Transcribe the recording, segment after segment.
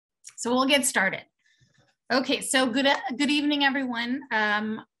So we'll get started. Okay, so good evening, everyone.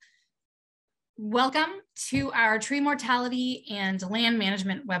 Welcome to our tree mortality and land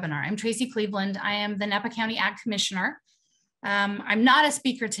management webinar. I'm Tracy Cleveland. I am the Napa County Ag Commissioner. I'm not a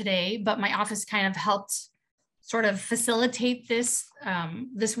speaker today, but my office kind of helped sort of facilitate this,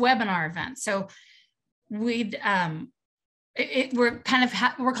 this webinar event. So we're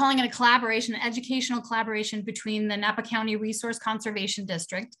calling it a collaboration, an educational collaboration between the Napa County Resource Conservation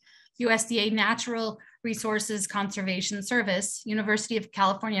District, USDA Natural Resources Conservation Service, University of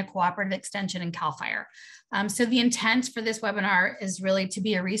California Cooperative Extension, and CAL FIRE. So the intent for this webinar is really to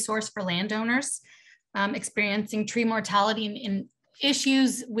be a resource for landowners experiencing tree mortality and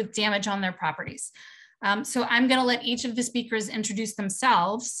issues with damage on their properties. So I'm going to let each of the speakers introduce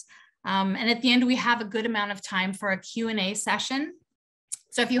themselves. And at the end, we have a good amount of time for a Q&A session.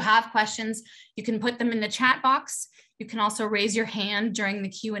 So if you have questions, you can put them in the chat box. You can also raise your hand during the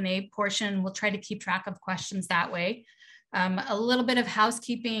Q&A portion. We'll try to keep track of questions that way. A little bit of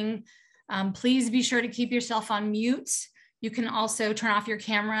housekeeping. Please be sure to keep yourself on mute. You can also turn off your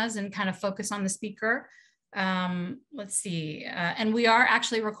cameras and kind of focus on the speaker. Let's see. And we are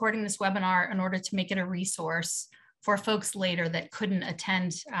actually recording this webinar in order to make it a resource for folks later that couldn't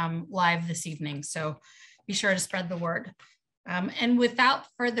attend live this evening. So be sure to spread the word. And without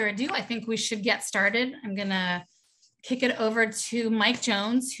further ado, I think we should get started. I'm gonna kick it over to Mike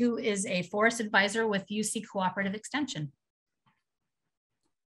Jones, who is a forest advisor with UC Cooperative Extension.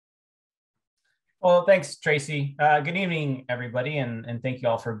 Well, thanks, Tracy. Good evening, everybody, and thank you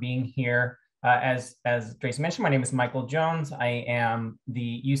all for being here. As Tracy mentioned, my name is Michael Jones. I am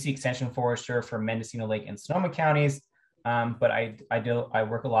the UC Extension Forester for Mendocino Lake and Sonoma counties, but I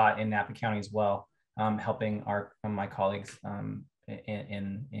work a lot in Napa County as well, helping my colleagues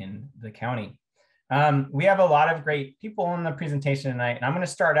in the county. We have a lot of great people in the presentation tonight, and I'm going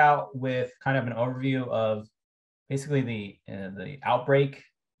to start out with kind of an overview of basically the outbreak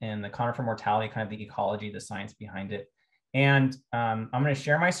and the conifer mortality, kind of the ecology, the science behind it. And I'm going to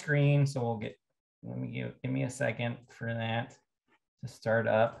share my screen. So we'll give me a second for that to start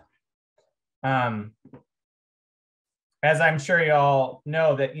up. As I'm sure you all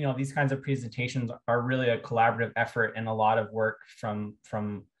know that, these kinds of presentations are really a collaborative effort, and a lot of work from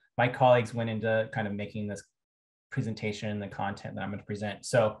my colleagues went into kind of making this presentation and the content that I'm going to present.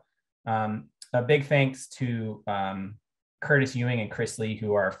 So a big thanks to Curtis Ewing and Chris Lee,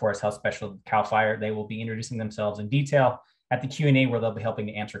 who are Forest Health Specialists at CAL FIRE. They will be introducing themselves in detail at the Q&A, where they'll be helping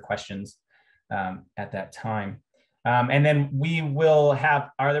to answer questions at that time. And then we will have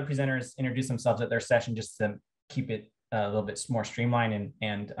our other presenters introduce themselves at their session, just to keep it a little bit more streamlined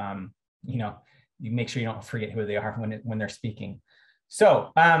and you make sure you don't forget who they are when they're speaking.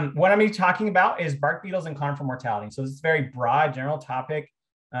 So what I'm going to be talking about is bark beetles and conifer mortality. So this is a very broad general topic,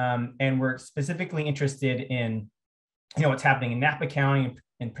 and we're specifically interested in what's happening in Napa County,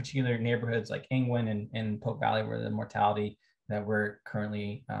 in particular neighborhoods like Ewing and Polk Valley, where the mortality that we're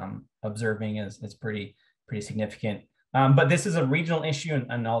currently observing is pretty significant. But this is a regional issue,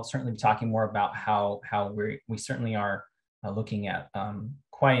 and I'll certainly be talking more about how we certainly are looking at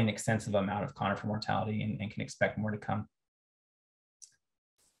quite an extensive amount of conifer mortality and can expect more to come.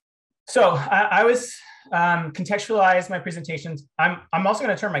 So I was contextualize my presentations. I'm also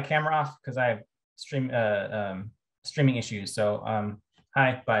going to turn my camera off because I have streaming issues. So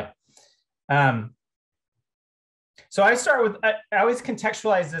hi, bye. So I start with, I always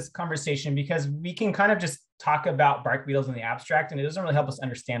contextualize this conversation because we can kind of just talk about bark beetles in the abstract, and it doesn't really help us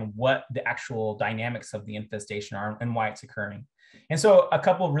understand what the actual dynamics of the infestation are and why it's occurring. And so a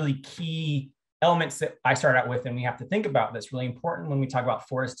couple of really key elements that I start out with, and we have to think about that's really important when we talk about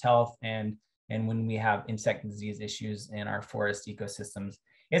forest health and when we have insect disease issues in our forest ecosystems,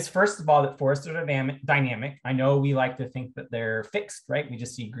 is first of all that forests are dynamic. I know we like to think that they're fixed, right? We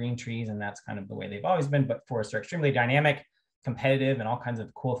just see green trees and that's kind of the way they've always been, but forests are extremely dynamic, competitive, and all kinds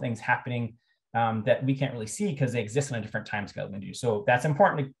of cool things happening that we can't really see because they exist on a different time scale than we do. So that's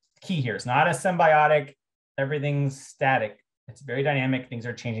important. Key here. It's not a symbiotic, everything's static. It's very dynamic. Things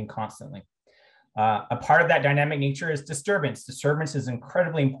are changing constantly. A part of that dynamic nature is disturbance. Disturbance is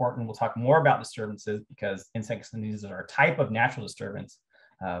incredibly important. We'll talk more about disturbances because insects and diseases are a type of natural disturbance,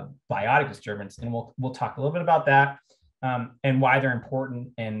 biotic disturbance, and we'll talk a little bit about that and why they're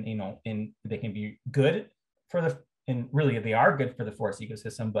important, and they can be good for really they are good for the forest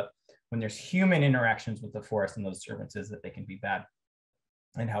ecosystem, but when there's human interactions with the forest and those disturbances, that they can be bad,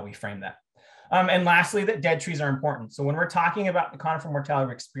 and how we frame that. And lastly, that dead trees are important. So when we're talking about the conifer mortality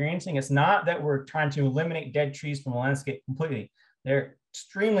we're experiencing, it's not that we're trying to eliminate dead trees from the landscape completely. They're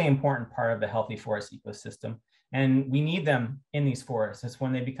extremely important part of the healthy forest ecosystem. And we need them in these forests. It's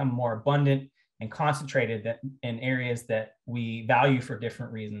when they become more abundant and concentrated in areas that we value for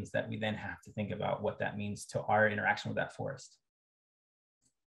different reasons that we then have to think about what that means to our interaction with that forest.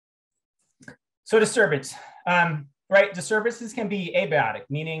 So disturbance, right? Disturbances can be abiotic,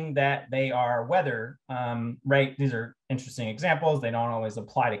 meaning that they are weather, right? These are interesting examples. They don't always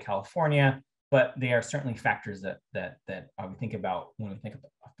apply to California, but they are certainly factors that we think about when we think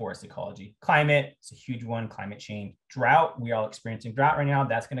about forest ecology. Climate, it's a huge one. Climate change, drought. We are all experiencing drought right now.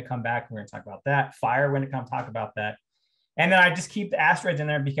 That's going to come back. We're going to talk about that. Fire, we're going to come talk about that. And then I just keep the asteroids in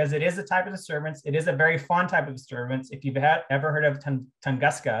there because it is a type of disturbance. It is a very fun type of disturbance. If you've ever heard of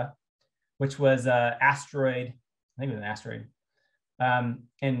Tunguska, which was an asteroid, I think it was an asteroid,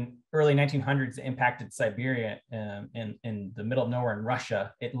 in early 1900s, it impacted Siberia in the middle of nowhere in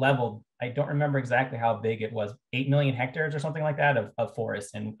Russia. It leveled, I don't remember exactly how big it was, 8 million hectares or something like that of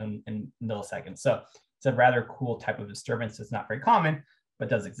forest in milliseconds. So it's a rather cool type of disturbance. It's not very common, but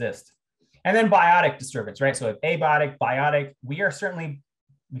does exist. And then biotic disturbance, right? So abiotic, biotic, we are certainly,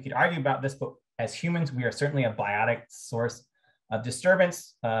 we could argue about this, but as humans, we are certainly a biotic source of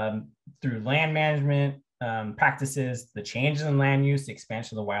disturbance through land management practices, the changes in land use, the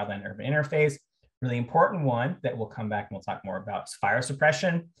expansion of the wildland urban interface. Really important one that we'll come back and we'll talk more about is fire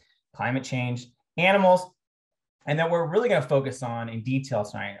suppression, climate change, animals. And then we're really going to focus on in detail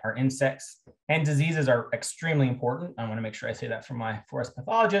tonight are insects, and diseases are extremely important. I want to make sure I say that for my forest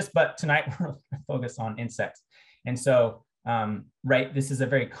pathologist, but tonight we're going to focus on insects. And so, right, this is a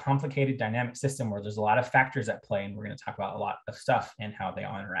very complicated dynamic system where there's a lot of factors at play, and we're going to talk about a lot of stuff and how they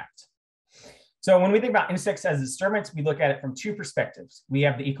all interact. So when we think about insects as a disturbance, we look at it from two perspectives. We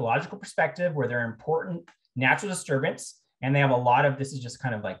have the ecological perspective where they're important natural disturbance, and they have a lot of, this is just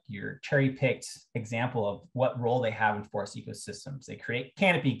kind of like your cherry-picked example of what role they have in forest ecosystems. They create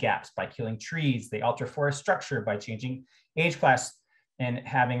canopy gaps by killing trees. They alter forest structure by changing age class and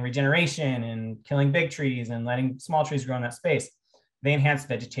having regeneration and killing big trees and letting small trees grow in that space. They enhance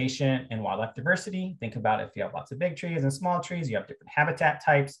vegetation and wildlife diversity. Think about if you have lots of big trees and small trees, you have different habitat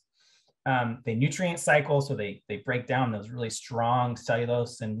types. They nutrient cycle, so they break down those really strong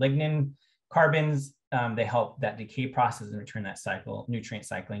cellulose and lignin carbons. They help that decay process and return that cycle, nutrient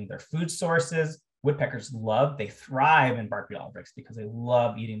cycling. Their food sources, woodpeckers love, they thrive in bark beetle outbreaks because they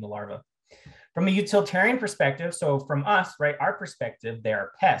love eating the larvae. From a utilitarian perspective, so from us, right, our perspective, they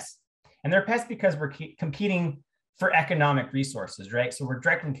are pests. And they're pests because we're competing for economic resources, right? So we're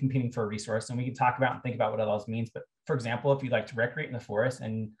directly competing for a resource, and we can talk about and think about what all those means. But for example, if you like to recreate in the forest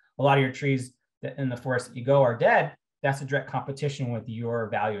and a lot of your trees in the forest that you go are dead, that's a direct competition with your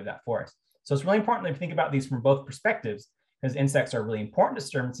value of that forest. So it's really important to think about these from both perspectives, because insects are really important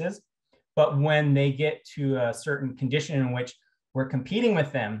disturbances, but when they get to a certain condition in which we're competing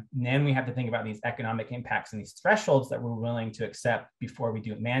with them, then we have to think about these economic impacts and these thresholds that we're willing to accept before we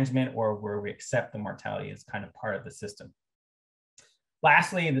do management, or where we accept the mortality as kind of part of the system.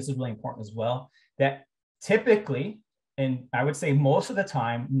 Lastly, and this is really important as well, that typically, and I would say most of the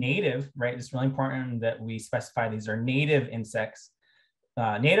time, native, right? It's really important that we specify these are native insects,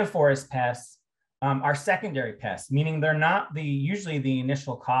 native forest pests are secondary pests, meaning they're not usually the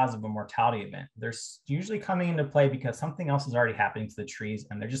initial cause of a mortality event. They're usually coming into play because something else is already happening to the trees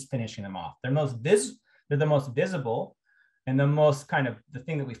and they're just finishing them off. They're the most visible and the most kind of the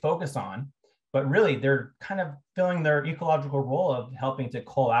thing that we focus on, but really they're kind of filling their ecological role of helping to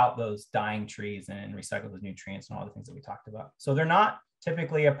cull out those dying trees and recycle those nutrients and all the things that we talked about. So they're not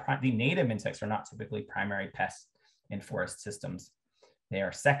typically, the native insects are not typically primary pests in forest systems. They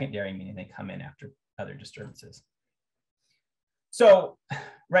are secondary, meaning they come in after other disturbances. So,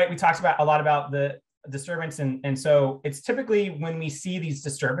 right, we talked about a lot about the disturbance. And so it's typically when we see these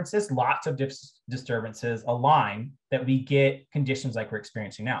disturbances, lots of disturbances align, that we get conditions like we're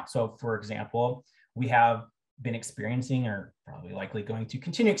experiencing now. So for example, we have been experiencing, or probably likely going to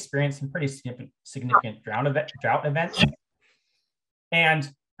continue experiencing, pretty significant drought events. And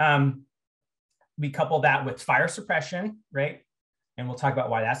we couple that with fire suppression, right? And we'll talk about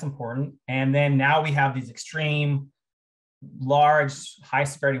why that's important. And then now we have these extreme, large, high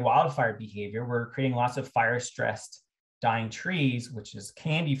severity wildfire behavior. We're creating lots of fire stressed dying trees, which is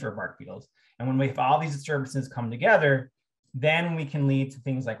candy for bark beetles. And when we have all these disturbances come together, then we can lead to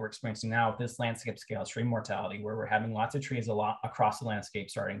things like we're experiencing now with this landscape scale tree mortality, where we're having lots of trees across the landscape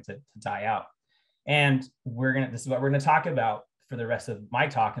starting to die out. And this is what we're gonna talk about for the rest of my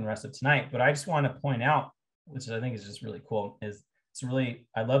talk and the rest of tonight. But I just want to point out, which I think is just really cool, is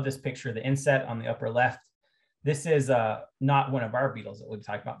I love this picture, the inset on the upper left. This is not one of our beetles that we've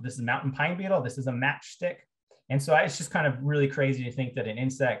talked about. This is a mountain pine beetle. This is a matchstick. And so it's just kind of really crazy to think that an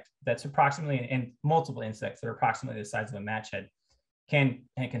insect that's approximately, and multiple insects that are approximately the size of a match head can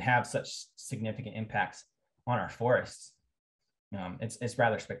have such significant impacts on our forests. It's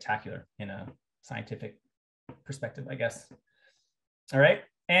rather spectacular in a scientific perspective, I guess. All right.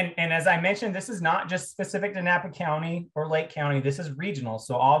 And as I mentioned, this is not just specific to Napa County or Lake County. This is regional.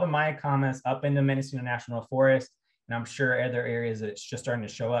 So all the Myacomas up into Mendocino National Forest, and I'm sure other areas that it's just starting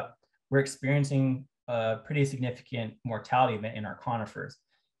to show up, we're experiencing a pretty significant mortality event in our conifers.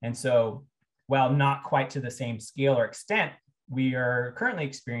 And so while not quite to the same scale or extent, we are currently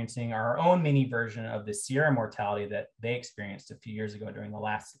experiencing our own mini version of the Sierra mortality that they experienced a few years ago during the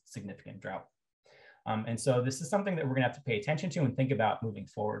last significant drought. And so this is something that we're going to have to pay attention to and think about moving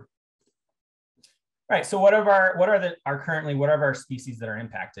forward. All right, so what are our species that are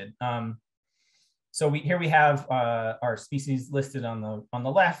impacted? So here we have our species listed on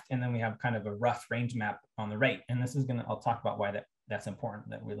the left, and then we have kind of a rough range map on the right. And this is I'll talk about why that's important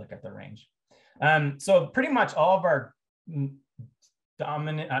that we look at the range. So pretty much all of our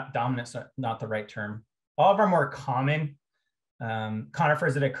dominant's not the right term. All of our more common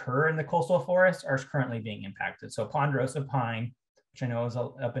conifers that occur in the coastal forest are currently being impacted. So ponderosa pine, which I know is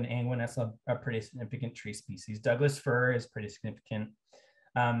up in Ewing, that's a pretty significant tree species. Douglas fir is pretty significant.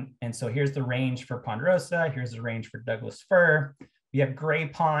 And so here's the range for ponderosa. Here's the range for Douglas fir. We have gray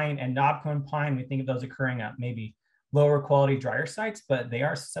pine and knobcone pine. We think of those occurring at maybe lower quality, drier sites, but they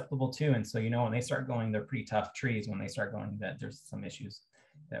are susceptible too. And so, when they start going, they're pretty tough trees. When they start going, that there's some issues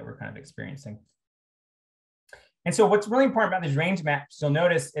that we're kind of experiencing. And so what's really important about these range maps, you'll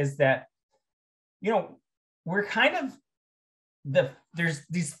notice, is that, we're kind of there's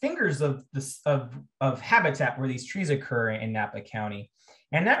these fingers of habitat where these trees occur in Napa County.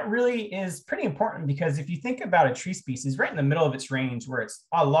 And that really is pretty important, because if you think about a tree species right in the middle of its range, where it's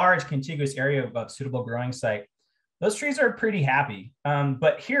a large contiguous area of suitable growing site, those trees are pretty happy.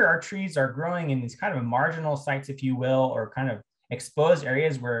 But here our trees are growing in these kind of marginal sites, if you will, or kind of exposed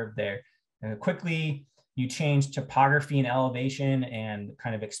areas where they're quickly you change topography and elevation and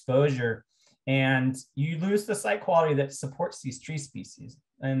kind of exposure, and you lose the site quality that supports these tree species,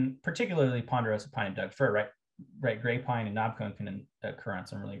 and particularly ponderosa pine and Doug fir, right? Gray pine and knobcone can occur on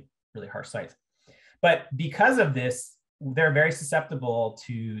some really, really harsh sites. But because of this, they're very susceptible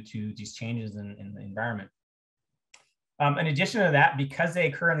to these changes in the environment. In addition to that, because they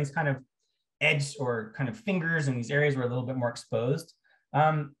occur in these kind of edge or kind of fingers in these areas where a little bit more exposed,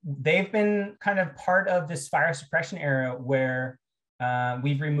 they've been kind of part of this fire suppression era where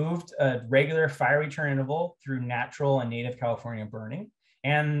we've removed a regular fire return interval through natural and native California burning.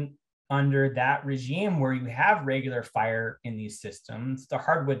 And under that regime where you have regular fire in these systems, the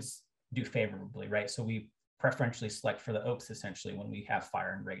hardwoods do favorably, right? So we preferentially select for the oaks essentially when we have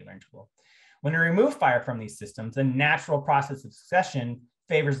fire in regular interval. When we remove fire from these systems, the natural process of succession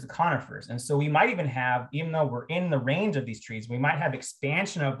favors the conifers. And so we might even have, even though we're in the range of these trees, we might have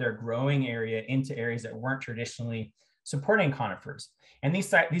expansion of their growing area into areas that weren't traditionally supporting conifers. And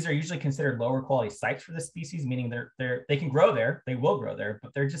these are usually considered lower quality sites for the species, meaning they can grow there, they will grow there,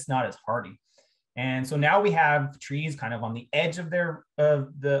 but they're just not as hardy. And so now we have trees kind of on the edge of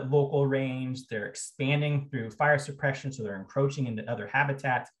the local range. They're expanding through fire suppression, so they're encroaching into other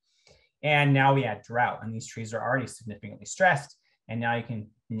habitats. And now we add drought, and these trees are already significantly stressed. And now you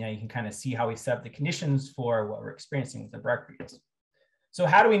can kind of see how we set up the conditions for what we're experiencing with the bark beetles. So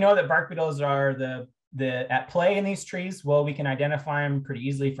how do we know that bark beetles are at play in these trees? Well, we can identify them pretty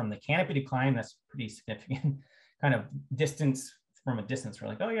easily from the canopy decline. That's pretty significant kind of distance. From a distance, we're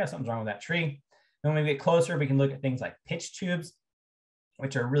like, oh yeah, something's wrong with that tree. Then when we get closer, we can look at things like pitch tubes,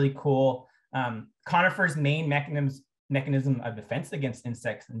 which are really cool. Conifers' main mechanism of defense against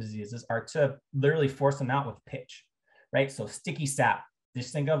insects and diseases are to literally force them out with pitch, right? So sticky sap.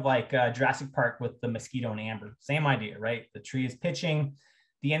 Just think of like Jurassic Park with the mosquito and amber. Same idea, right? The tree is pitching,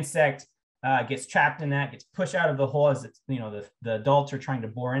 the insect gets trapped in that, gets pushed out of the hole as it's, the adults are trying to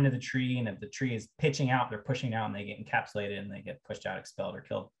bore into the tree, and if the tree is pitching out, they're pushing out and they get encapsulated and they get pushed out, expelled, or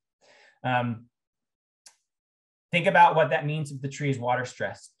killed. Think about what that means if the tree is water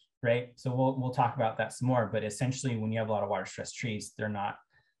stressed, right? So we'll talk about that some more, but essentially when you have a lot of water stressed trees, they're not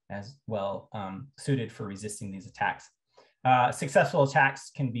as well suited for resisting these attacks. Successful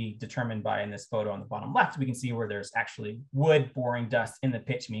attacks can be determined by, in this photo on the bottom left, we can see where there's actually wood boring dust in the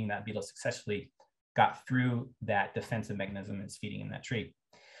pitch, meaning that beetle successfully got through that defensive mechanism and is feeding in that tree.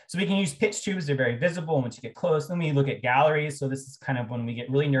 So we can use pitch tubes. They're very visible once you get close. Then we look at galleries. So this is kind of when we get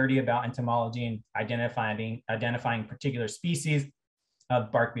really nerdy about entomology and identifying particular species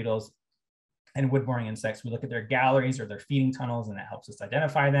of bark beetles and wood-boring insects. We look at their galleries or their feeding tunnels, and that helps us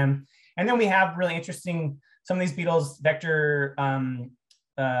identify them. And then we have really interesting some of these beetles vector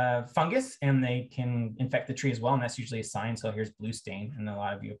fungus, and they can infect the tree as well, and that's usually a sign. So here's blue stain, and a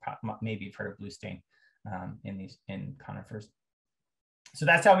lot of you maybe have heard of blue stain in conifers. So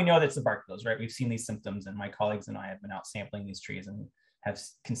that's how we know that's the bark beetles, right? We've seen these symptoms, and my colleagues and I have been out sampling these trees and have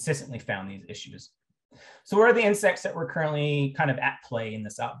consistently found these issues. So what are the insects that were currently kind of at play in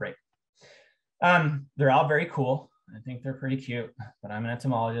this outbreak? They're all very cool. I think they're pretty cute, but I'm an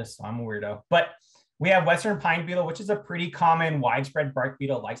entomologist, so I'm a weirdo. But we have Western pine beetle, which is a pretty common widespread bark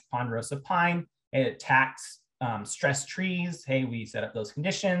beetle, likes ponderosa pine. It attacks stressed trees. Hey, we set up those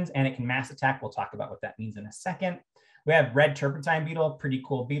conditions, and it can mass attack. We'll talk about what that means in a second. We have red turpentine beetle, pretty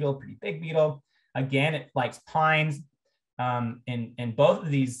cool beetle, pretty big beetle. Again, it likes pines. And both of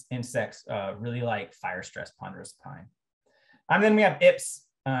these insects really like fire stress ponderosa pine. And then we have ips.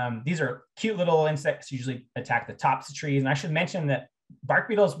 These are cute little insects, usually attack the tops of trees. And I should mention that bark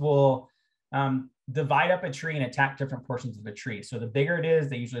beetles will divide up a tree and attack different portions of a tree. So the bigger it is,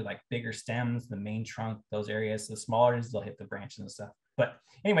 they usually like bigger stems, the main trunk, those areas. The smaller it is, they'll hit the branches and stuff. But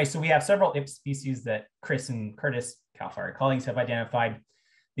anyway, so we have several ip species that Chris and Curtis, Cal Fire colleagues, have identified.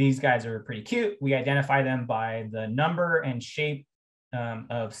 These guys are pretty cute. We identify them by the number and shape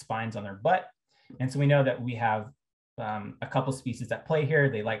of spines on their butt. And so we know that we have a couple species at play here.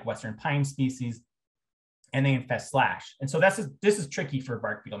 They like Western pine species, and they infest slash. And so this is tricky for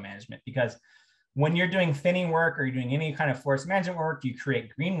bark beetle management, because when you're doing thinning work or you're doing any kind of forest management work, you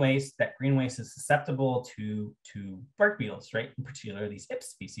create green waste. That green waste is susceptible to bark beetles, right? In particular, these ip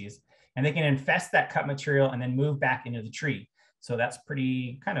species, and they can infest that cut material and then move back into the tree. So that's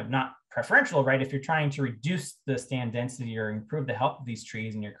pretty kind of not preferential, right? If you're trying to reduce the stand density or improve the health of these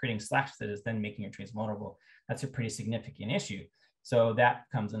trees, and you're creating slash that is then making your trees vulnerable, that's a pretty significant issue. So that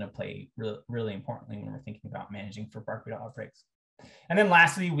comes into play really importantly when we're thinking about managing for bark beetle outbreaks. And then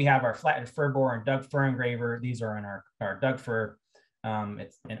lastly, we have our flatted fir borer and Doug fir engraver. These are in our Doug fir.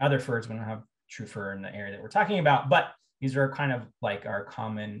 It's in other firs. We don't have true fir in the area that we're talking about, but these are kind of like our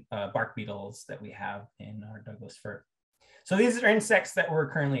common bark beetles that we have in our Douglas fir. So these are insects that we're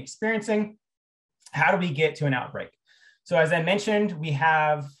currently experiencing. How do we get to an outbreak? So as I mentioned, we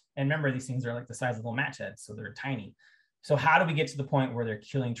have, and remember, these things are like the size of little match heads, so they're tiny. So how do we get to the point where they're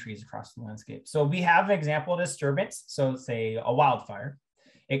killing trees across the landscape? So we have an example of disturbance. So say a wildfire.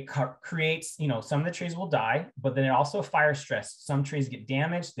 It creates, some of the trees will die, but then it also fire stress. Some trees get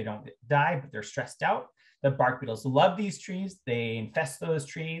damaged, they don't die, but they're stressed out. The bark beetles love these trees. They infest those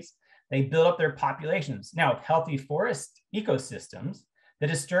trees. They build up their populations. Now, healthy forest ecosystems, the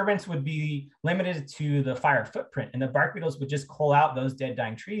disturbance would be limited to the fire footprint, and the bark beetles would just cull out those dead,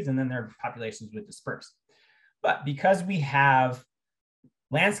 dying trees, and then their populations would disperse. But because we have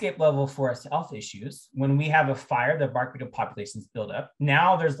landscape level forest health issues, when we have a fire, the bark beetle populations build up.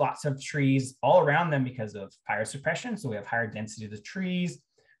 Now there's lots of trees all around them because of fire suppression. So we have higher density of the trees.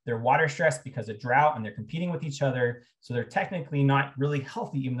 They're water stressed because of drought, and they're competing with each other. So they're technically not really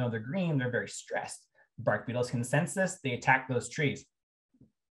healthy, even though they're green, they're very stressed. Bark beetles can sense this, they attack those trees.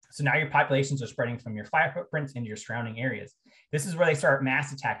 So now your populations are spreading from your fire footprints into your surrounding areas. This is where they start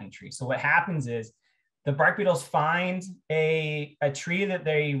mass attacking trees. So what happens is the bark beetles find a tree that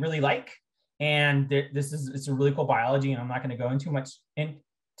they really like. And it's a really cool biology, and I'm not going to go into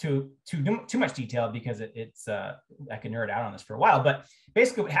too much detail because I can nerd out on this for a while. But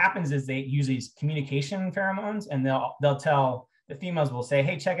basically what happens is they use these communication pheromones, and they'll tell the females, will say,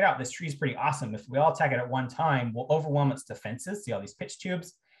 hey, check it out, this tree is pretty awesome. If we all attack it at one time, we'll overwhelm its defenses, see all these pitch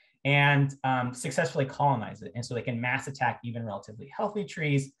tubes, and successfully colonize it. And so they can mass attack even relatively healthy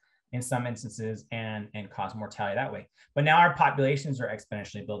trees in some instances and cause mortality that way. But now our populations are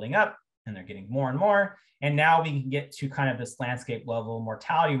exponentially building up, and they're getting more and more. And now we can get to kind of this landscape level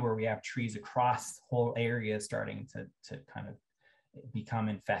mortality where we have trees across whole areas starting to kind of become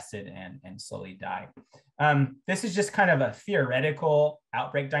infested and slowly die. This is just kind of a theoretical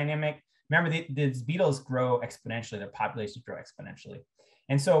outbreak dynamic. Remember, these beetles grow exponentially, their populations grow exponentially.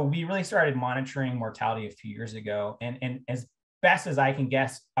 And so we really started monitoring mortality a few years ago. And as best as I can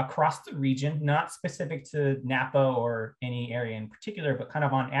guess, across the region, not specific to Napa or any area in particular, but kind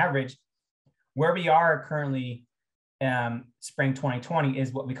of on average, where we are currently, spring 2020,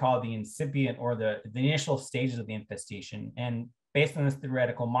 is what we call the incipient, or the initial stages of the infestation. And based on this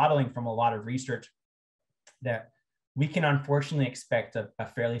theoretical modeling from a lot of research, that we can unfortunately expect a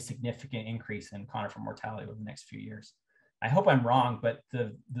fairly significant increase in conifer mortality over the next few years. I hope I'm wrong, but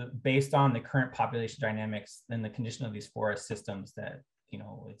based on the current population dynamics and the condition of these forest systems, that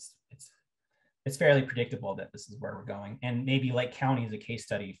it's fairly predictable that this is where we're going. And maybe Lake County is a case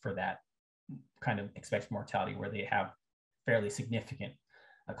study for that kind of expected mortality, where they have fairly significant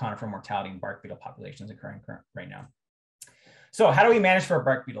conifer mortality and bark beetle populations occurring right now. So how do we manage for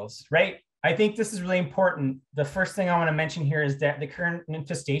bark beetles, right? I think this is really important. The first thing I want to mention here is that the current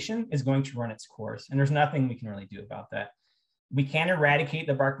infestation is going to run its course, and there's nothing we can really do about that. We can't eradicate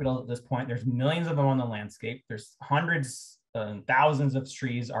the bark beetles at this point. There's millions of them on the landscape. There's hundreds and thousands of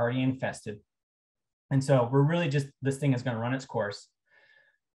trees already infested. And so we're really just, this thing is going to run its course.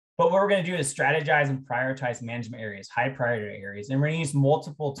 But what we're going to do is strategize and prioritize management areas, high priority areas. And we're going to use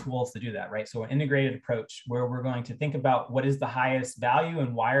multiple tools to do that, right? So an integrated approach where we're going to think about what is the highest value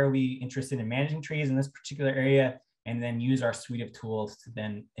and why are we interested in managing trees in this particular area, and then use our suite of tools to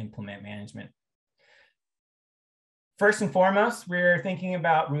then implement management. First and foremost, we're thinking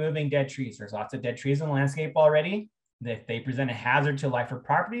about removing dead trees. There's lots of dead trees in the landscape already. If they present a hazard to life or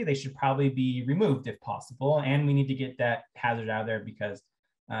property, they should probably be removed if possible. And we need to get that hazard out of there because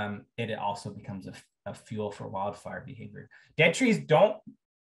it also becomes a fuel for wildfire behavior. Dead trees don't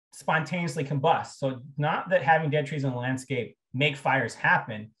spontaneously combust. So not that having dead trees in the landscape make fires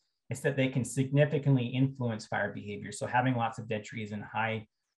happen, it's that they can significantly influence fire behavior. So having lots of dead trees in high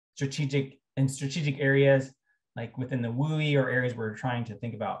strategic areas, like within the WUI or areas where we're trying to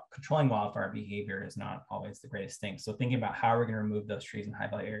think about controlling wildfire behavior, is not always the greatest thing. So thinking about how we're going to remove those trees in high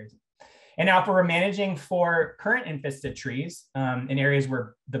value areas. And now if we're managing for current infested trees in areas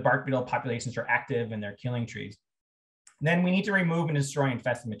where the bark beetle populations are active and they're killing trees, then we need to remove and destroy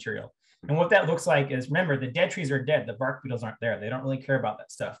infested material. And what that looks like is, remember, the dead trees are dead. The bark beetles aren't there. They don't really care about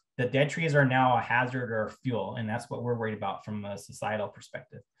that stuff. The dead trees are now a hazard or a fuel. And that's what we're worried about from a societal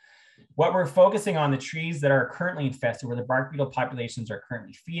perspective. What we're focusing on, the trees that are currently infested, where the bark beetle populations are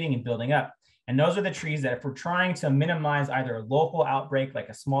currently feeding and building up. And those are the trees that if we're trying to minimize either a local outbreak, like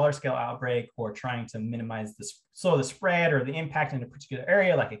a smaller scale outbreak, or trying to minimize the spread or the impact in a particular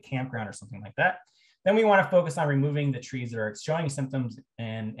area, like a campground or something like that, then we want to focus on removing the trees that are showing symptoms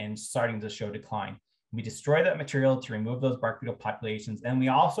and starting to show decline. We destroy that material to remove those bark beetle populations. And we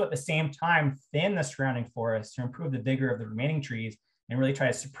also at the same time thin the surrounding forest to improve the vigor of the remaining trees and really try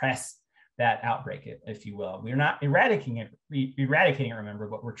to suppress that outbreak, if you will. We're not eradicating it, remember,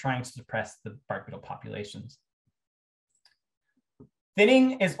 but we're trying to suppress the bark beetle populations.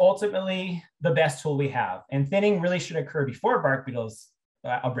 Thinning is ultimately the best tool we have. And thinning really should occur before bark beetles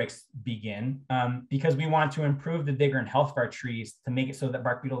outbreaks begin, because we want to improve the vigor and health of our trees to make it so that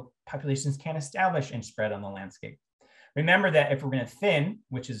bark beetle populations can establish and spread on the landscape. Remember that if we're going to thin,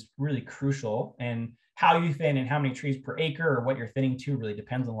 which is really crucial, and how you thin and how many trees per acre or what you're thinning to really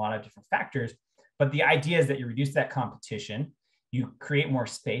depends on a lot of different factors. But the idea is that you reduce that competition, you create more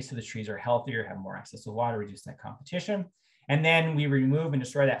space so the trees are healthier, have more access to water, reduce that competition. And then we remove and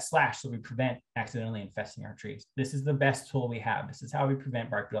destroy that slash so we prevent accidentally infesting our trees. This is the best tool we have. This is how we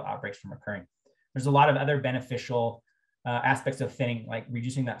prevent bark beetle outbreaks from occurring. There's a lot of other beneficial aspects of thinning, like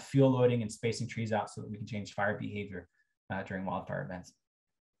reducing that fuel loading and spacing trees out so that we can change fire behavior during wildfire events.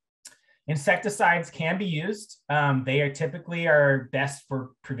 Insecticides can be used. They are typically best for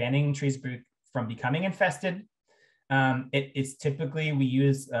preventing trees from becoming infested. It's typically, we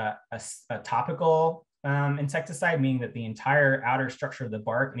use a topical insecticide, meaning that the entire outer structure of the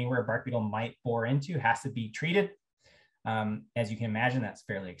bark, anywhere a bark beetle might bore into, has to be treated. As you can imagine, that's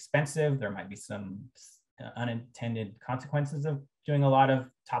fairly expensive. There might be some unintended consequences of doing a lot of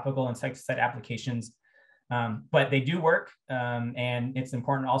topical insecticide applications. But they do work, and it's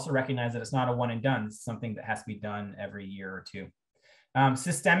important to also recognize that it's not a one and done. It's something that has to be done every year or two.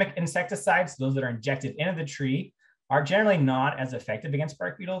 Systemic insecticides, those that are injected into the tree, are generally not as effective against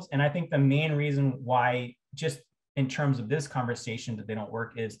bark beetles. And I think the main reason why, just in terms of this conversation, that they don't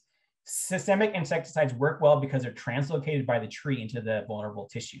work is systemic insecticides work well because they're translocated by the tree into the vulnerable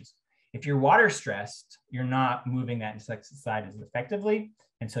tissues. If you're water stressed, you're not moving that insecticide as effectively.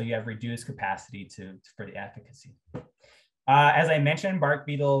 And so you have reduced capacity for the efficacy. As I mentioned, bark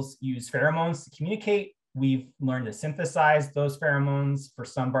beetles use pheromones to communicate. We've learned to synthesize those pheromones for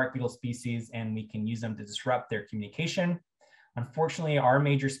some bark beetle species, and we can use them to disrupt their communication. Unfortunately, our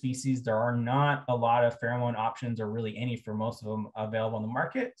major species, there are not a lot of pheromone options, or really any for most of them available on the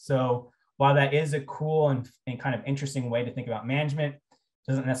market. So while that is a cool and kind of interesting way to think about management,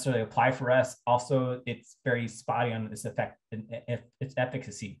 doesn't necessarily apply for us. Also, it's very spotty on its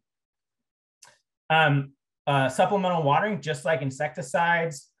efficacy. Supplemental watering, just like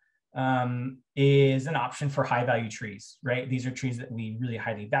insecticides, is an option for high value trees, right? These are trees that we really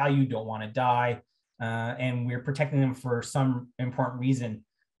highly value, don't want to die, and we're protecting them for some important reason.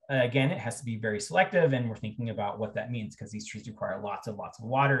 Again, it has to be very selective, and we're thinking about what that means, because these trees require lots of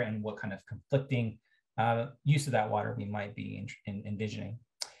water, and what kind of conflicting use of that water we might be envisioning.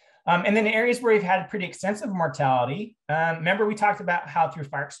 And then areas where we've had pretty extensive mortality, remember we talked about how through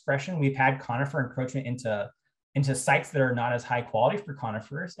fire expression, we've had conifer encroachment into sites that are not as high quality for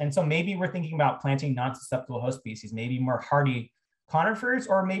conifers. And so maybe we're thinking about planting non-susceptible host species, maybe more hardy conifers,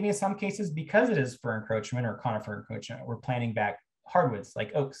 or maybe in some cases, because it is fir encroachment or conifer encroachment, we're planting back hardwoods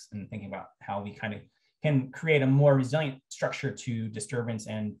like oaks and thinking about how we kind of can create a more resilient structure to disturbance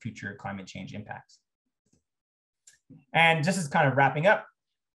and future climate change impacts. And just as kind of wrapping up,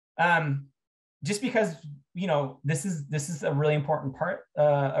 just because, you know, this is a really important part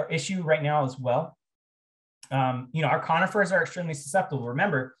or issue right now as well. You know, our conifers are extremely susceptible.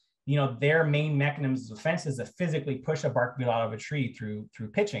 Remember, you know, their main mechanism of defense is to physically push a bark beetle out of a tree through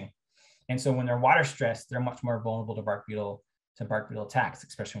pitching. And so when they're water stressed, they're much more vulnerable to bark beetle attacks,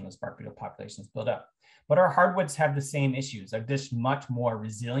 especially when those bark beetle populations build up. But our hardwoods have the same issues. They're just much more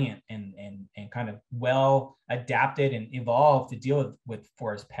resilient and kind of well adapted and evolved to deal with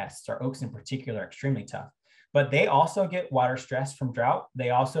forest pests. Our oaks in particular are extremely tough, but they also get water stress from drought. They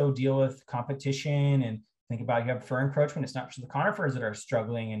also deal with competition, and think about, you have fir encroachment. It's not just the conifers that are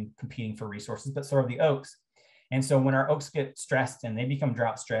struggling and competing for resources, but so are the oaks. And so when our oaks get stressed and they become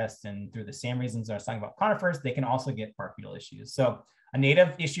drought stressed, and through the same reasons I was talking about conifers, they can also get bark beetle issues. So a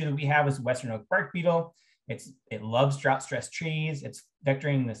native issue that we have is Western oak bark beetle. It loves drought stressed trees. It's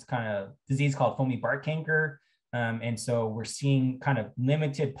vectoring this kind of disease called foamy bark canker. And so we're seeing kind of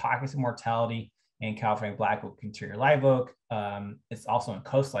limited pockets of mortality in California black oak, interior live oak. It's also in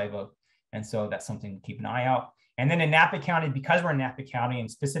coast live oak. And so that's something to keep an eye out. And then in Napa County, because we're in Napa County,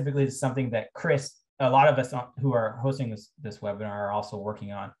 and specifically this is something that Chris, a lot of us who are hosting this webinar are also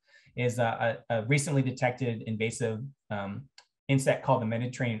working on, is a recently detected invasive insect called the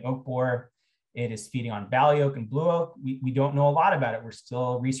Mediterranean oak borer. It is feeding on valley oak and blue oak. We don't know a lot about it. We're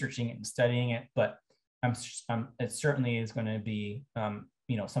still researching it and studying it, but it certainly is going to be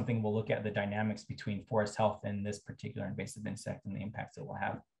you know, something we'll look at the dynamics between forest health and this particular invasive insect and the impacts it will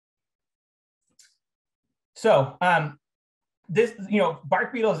have. So this, you know,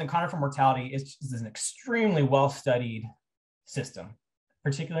 bark beetles and conifer mortality is an extremely well-studied system,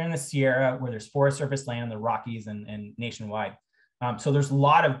 particularly in the Sierra, where there's forest surface land in the Rockies and nationwide. So there's a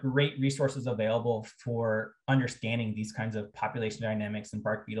lot of great resources available for understanding these kinds of population dynamics and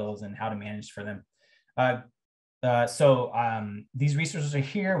bark beetles and how to manage for them. These resources are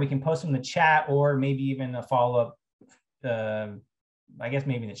here. We can post them in the chat, or maybe even a follow-up, I guess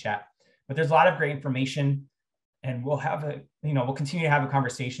maybe in the chat. But there's a lot of great information, and we'll continue to have a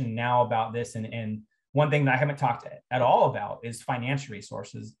conversation now about this. And one thing that I haven't talked at all about is financial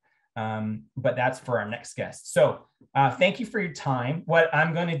resources, but that's for our next guest. So thank you for your time. What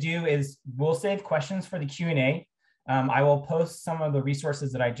I'm going to do is we'll save questions for the Q&A. I will post some of the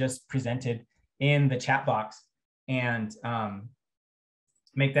resources that I just presented in the chat box and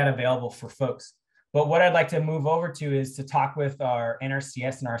make that available for folks. But what I'd like to move over to is to talk with our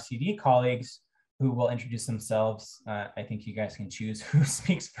NRCS and RCD colleagues who will introduce themselves. I think you guys can choose who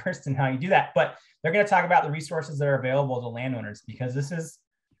speaks first and how you do that. But they're going to talk about the resources that are available to landowners, because this is,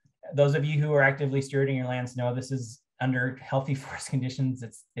 those of you who are actively stewarding your lands know this is under healthy forest conditions.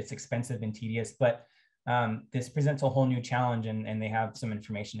 It's expensive and tedious, but this presents a whole new challenge, and they have some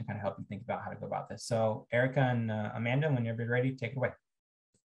information to kind of help you think about how to go about this. So Erica and Amanda, whenever you're ready, take it away.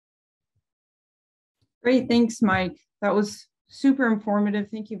 Great, thanks, Mike. That was super informative.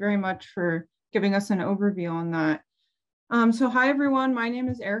 Thank you very much for giving us an overview on that. So hi, everyone. My name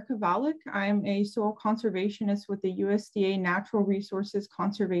is Erica Valek. I'm a soil conservationist with the USDA Natural Resources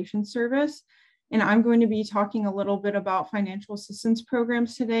Conservation Service. And I'm going to be talking a little bit about financial assistance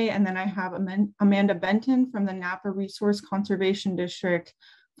programs today. And then I have Amanda Benton from the Napa Resource Conservation District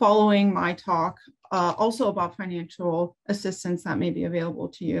following my talk, also about financial assistance that may be available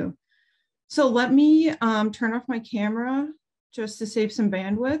to you. So let me turn off my camera just to save some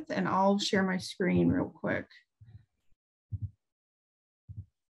bandwidth, and I'll share my screen real quick.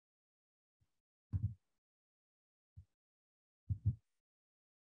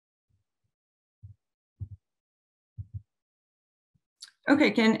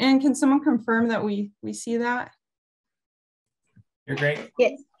 Okay, can someone confirm that we see that? You're great.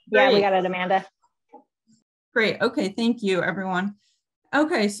 Yes. Yeah, we got it, Amanda. Great. Okay, thank you, everyone.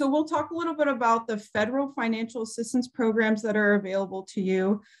 Okay, so we'll talk a little bit about the federal financial assistance programs that are available to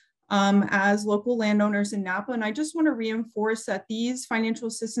you as local landowners in Napa. And I just want to reinforce that these financial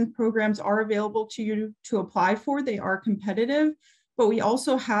assistance programs are available to you to apply for. They are competitive, but we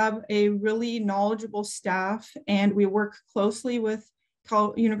also have a really knowledgeable staff, and we work closely with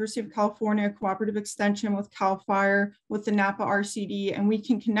University of California Cooperative Extension, with CAL FIRE, with the Napa RCD, and we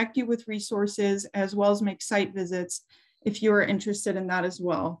can connect you with resources as well as make site visits if you are interested in that as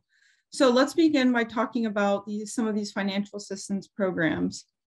well. So let's begin by talking about some of these financial assistance programs.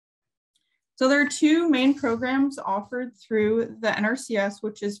 So there are two main programs offered through the NRCS,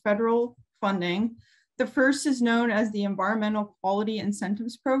 which is federal funding. The first is known as the Environmental Quality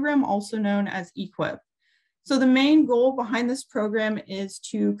Incentives Program, also known as EQIP. So the main goal behind this program is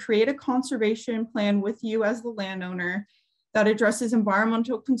to create a conservation plan with you as the landowner that addresses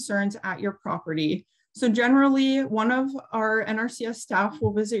environmental concerns at your property. So generally, one of our NRCS staff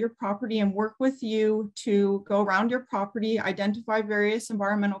will visit your property and work with you to go around your property, identify various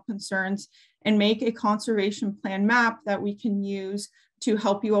environmental concerns, and make a conservation plan map that we can use to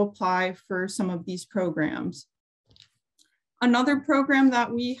help you apply for some of these programs. Another program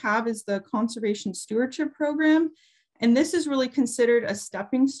that we have is the Conservation Stewardship Program. And this is really considered a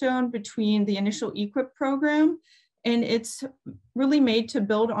stepping stone between the initial EQIP program. And it's really made to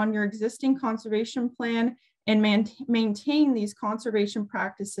build on your existing conservation plan and maintain these conservation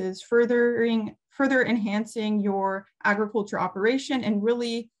practices, further enhancing your agriculture operation and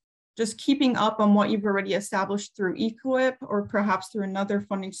really just keeping up on what you've already established through EQIP or perhaps through another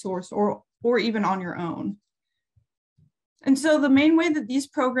funding source or even on your own. And so the main way that these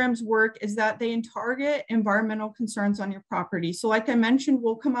programs work is that they target environmental concerns on your property. So like I mentioned,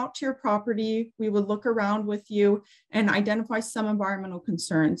 we'll come out to your property, we would look around with you and identify some environmental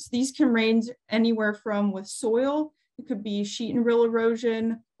concerns. These can range anywhere from with soil, it could be sheet and rill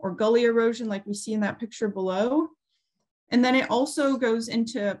erosion or gully erosion like we see in that picture below. And then it also goes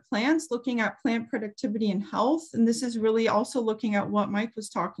into plants, looking at plant productivity and health. And this is really also looking at what Mike was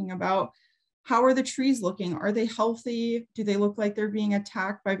talking about. How are the trees looking? Are they healthy? Do they look like they're being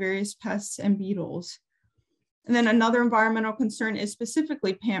attacked by various pests and beetles? And then another environmental concern is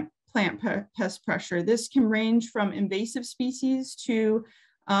specifically plant pest pressure. This can range from invasive species to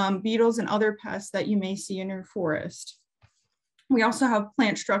beetles and other pests that you may see in your forest. We also have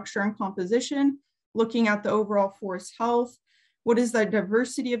plant structure and composition, looking at the overall forest health. What is the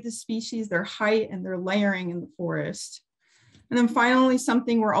diversity of the species, their height, and their layering in the forest? And then finally,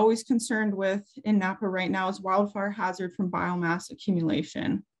 something we're always concerned with in Napa right now is wildfire hazard from biomass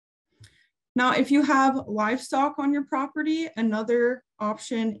accumulation. Now, if you have livestock on your property, another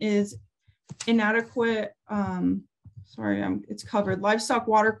option is inadequate, it's covered, livestock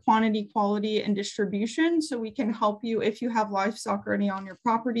water quantity, quality, and distribution. So we can help you if you have livestock already on your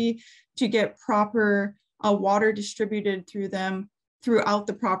property to get proper water distributed through them throughout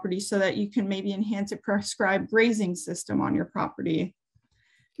the property so that you can maybe enhance a prescribed grazing system on your property.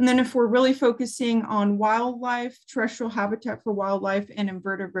 And then if we're really focusing on wildlife, terrestrial habitat for wildlife and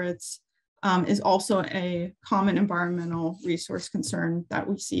invertebrates is also a common environmental resource concern that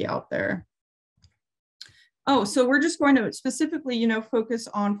we see out there. Oh, so we're just going to specifically, focus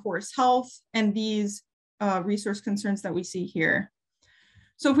on forest health and these resource concerns that we see here.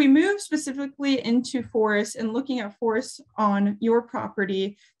 So if we move specifically into forests and looking at forests on your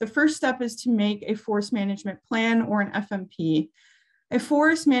property, the first step is to make a forest management plan or an FMP. A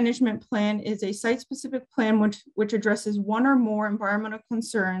forest management plan is a site-specific plan which addresses one or more environmental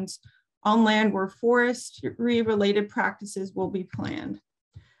concerns on land where forestry-related practices will be planned.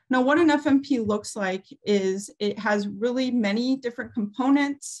 Now, what an FMP looks like is it has really many different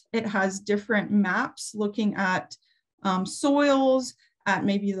components. It has different maps looking at soils, at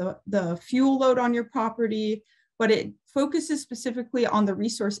maybe the fuel load on your property, but it focuses specifically on the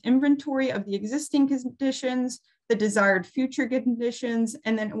resource inventory of the existing conditions, the desired future conditions,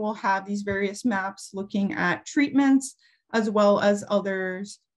 and then it will have these various maps looking at treatments, as well as other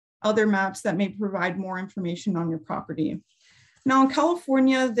maps that may provide more information on your property. Now in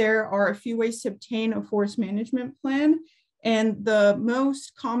California, there are a few ways to obtain a forest management plan. And the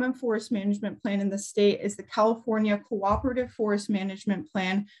most common forest management plan in the state is the California Cooperative Forest Management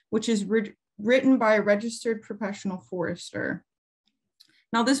Plan, which is written by a registered professional forester.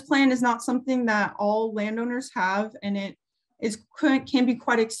 Now, this plan is not something that all landowners have, and it can be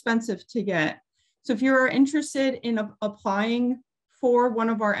quite expensive to get. So if you're interested in applying for one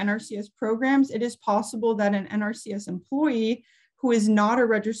of our NRCS programs, it is possible that an NRCS employee who is not a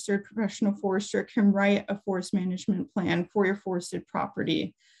registered professional forester can write a forest management plan for your forested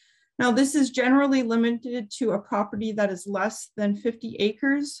property. Now, this is generally limited to a property that is less than 50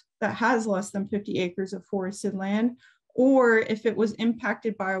 acres, that has less than 50 acres of forested land, or if it was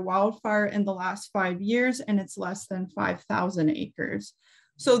impacted by a wildfire in the last 5 years and it's less than 5,000 acres.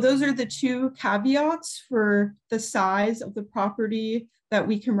 So those are the two caveats for the size of the property that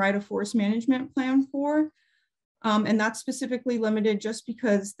we can write a forest management plan for. And that's specifically limited just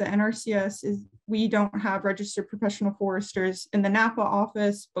because the NRCS we don't have registered professional foresters in the Napa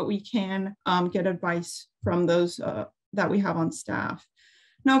office, but we can get advice from those that we have on staff.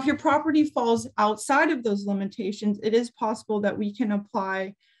 Now, if your property falls outside of those limitations, it is possible that we can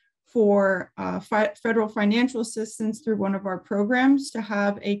apply for federal financial assistance through one of our programs to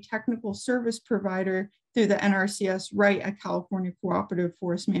have a technical service provider through the NRCS write a California Cooperative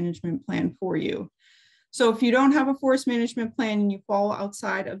Forest Management Plan for you. So if you don't have a forest management plan and you fall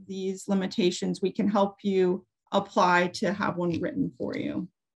outside of these limitations, we can help you apply to have one written for you.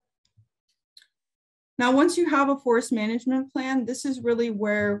 Now, once you have a forest management plan, this is really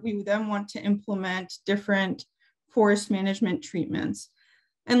where we then want to implement different forest management treatments.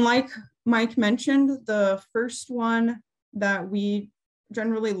 And like Mike mentioned, the first one that we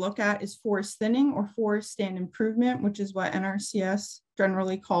generally look at is forest thinning or forest stand improvement, which is what NRCS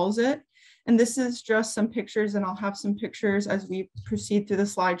generally calls it. And this is just some pictures, and I'll have some pictures as we proceed through the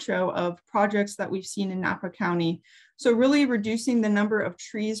slideshow of projects that we've seen in Napa County. So really reducing the number of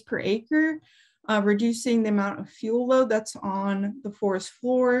trees per acre, reducing the amount of fuel load that's on the forest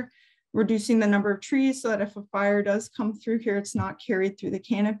floor, reducing the number of trees so that if a fire does come through here, it's not carried through the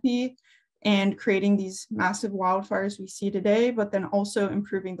canopy, and creating these massive wildfires we see today, but then also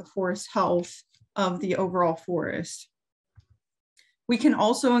improving the forest health of the overall forest. We can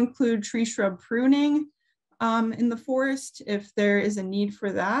also include tree shrub pruning in the forest if there is a need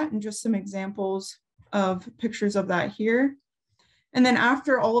for that, and just some examples of pictures of that here. And then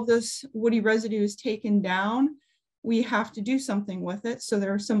after all of this woody residue is taken down, we have to do something with it. So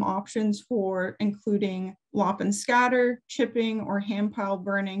there are some options for including lop and scatter, chipping, or hand pile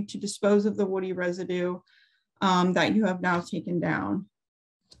burning to dispose of the woody residue that you have now taken down.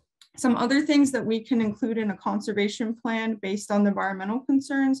 Some other things that we can include in a conservation plan based on the environmental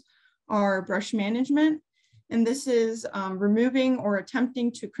concerns are brush management. And this is removing or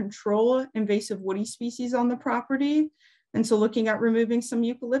attempting to control invasive woody species on the property. And so looking at removing some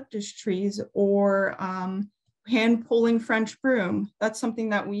eucalyptus trees or hand pulling French broom, that's something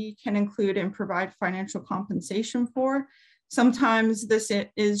that we can include and provide financial compensation for. Sometimes this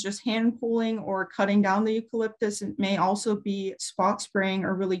is just hand pulling or cutting down the eucalyptus. It may also be spot spraying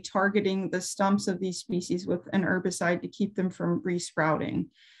or really targeting the stumps of these species with an herbicide to keep them from resprouting.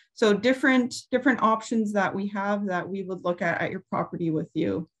 So different options that we have that we would look at your property with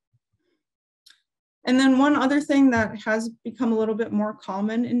you. And then one other thing that has become a little bit more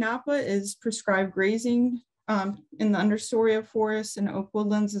common in Napa is prescribed grazing in the understory of forests and oak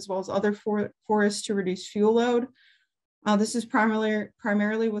woodlands, as well as other forests to reduce fuel load. This is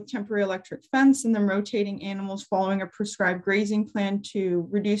primarily with temporary electric fence and then rotating animals following a prescribed grazing plan to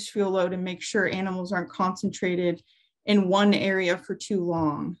reduce fuel load and make sure animals aren't concentrated in one area for too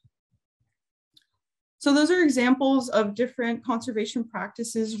long. So those are examples of different conservation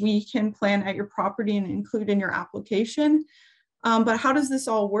practices we can plan at your property and include in your application. But how does this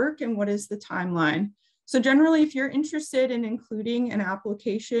all work and what is the timeline? So generally, if you're interested in including an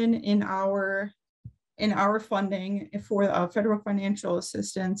application in our funding for federal financial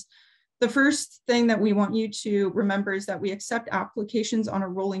assistance, the first thing that we want you to remember is that we accept applications on a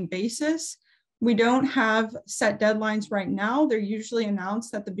rolling basis. We don't have set deadlines right now. They're usually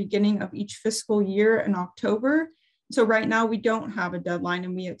announced at the beginning of each fiscal year in October. So right now we don't have a deadline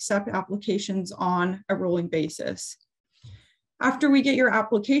and we accept applications on a rolling basis. After we get your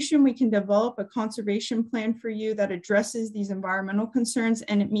application, we can develop a conservation plan for you that addresses these environmental concerns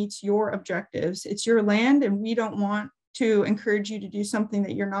and it meets your objectives. It's your land and we don't want to encourage you to do something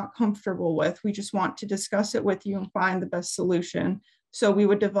that you're not comfortable with. We just want to discuss it with you and find the best solution. So we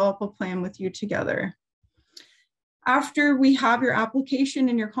would develop a plan with you together. After we have your application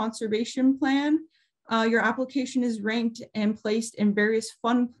and your conservation plan, your application is ranked and placed in various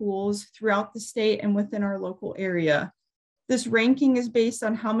fund pools throughout the state and within our local area. This ranking is based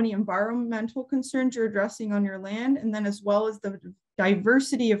on how many environmental concerns you're addressing on your land, and then as well as the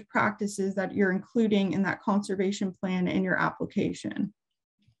diversity of practices that you're including in that conservation plan in your application.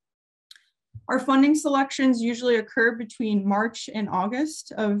 Our funding selections usually occur between March and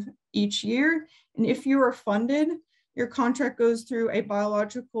August of each year. And if you are funded, your contract goes through a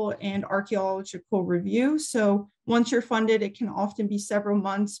biological and archaeological review. So once you're funded, it can often be several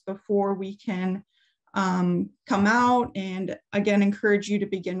months before we can come out and again, encourage you to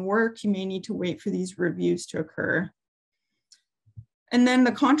begin work. You may need to wait for these reviews to occur. And then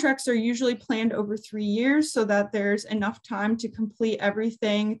the contracts are usually planned over 3 years so that there's enough time to complete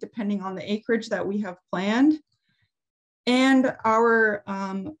everything depending on the acreage that we have planned. And our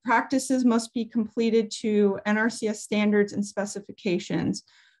practices must be completed to NRCS standards and specifications.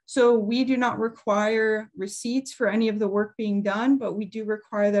 So we do not require receipts for any of the work being done, but we do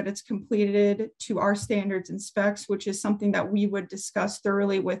require that it's completed to our standards and specs, which is something that we would discuss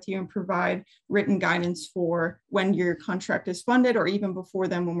thoroughly with you and provide written guidance for when your contract is funded, or even before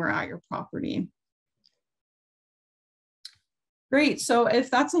then when we're at your property. Great, so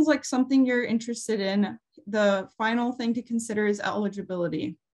if that sounds like something you're interested in, the final thing to consider is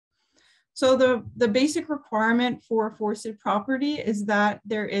eligibility. So the basic requirement for forested property is that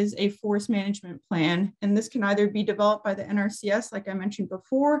there is a forest management plan, and this can either be developed by the NRCS, like I mentioned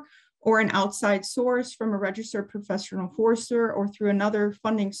before, or an outside source from a registered professional forester, or through another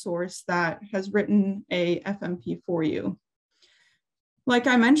funding source that has written a FMP for you. Like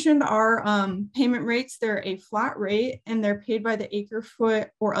I mentioned, our payment rates, they're a flat rate and they're paid by the acre foot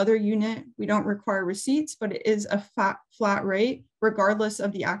or other unit. We don't require receipts, but it is a flat rate regardless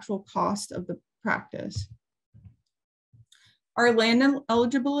of the actual cost of the practice. Our land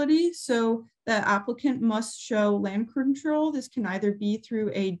eligibility, so the applicant must show land control. This can either be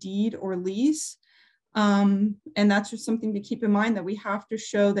through a deed or lease. And that's just something to keep in mind, that we have to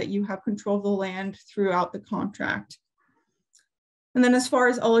show that you have control of the land throughout the contract. And then as far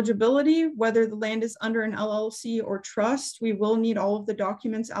as eligibility, whether the land is under an LLC or trust, we will need all of the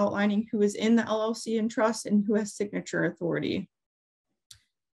documents outlining who is in the LLC and trust and who has signature authority.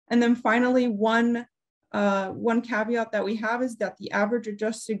 And then finally, one caveat that we have is that the average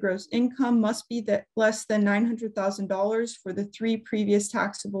adjusted gross income must be less than $900,000 for the 3 previous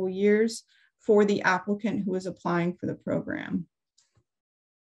taxable years for the applicant who is applying for the program.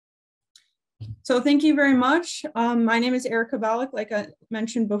 So thank you very much. My name is Erica Valek. Like I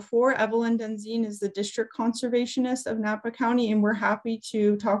mentioned before, Evelyn Denzine is the district conservationist of Napa County, and we're happy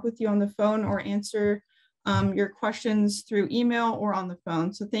to talk with you on the phone or answer your questions through email or on the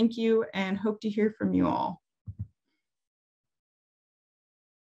phone. So thank you, and hope to hear from you all.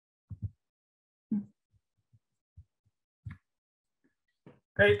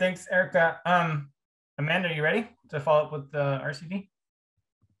 Great, thanks, Erica. Amanda, are you ready to follow up with the RCD?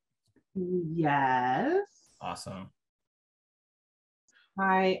 Yes. Awesome.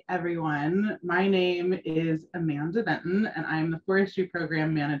 Hi, everyone. My name is Amanda Benton, and I'm the Forestry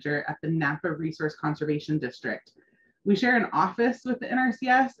Program Manager at the Napa Resource Conservation District. We share an office with the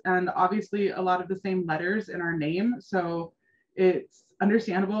NRCS and obviously a lot of the same letters in our name, so it's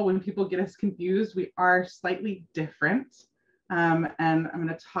understandable when people get us confused. We are slightly different, and I'm going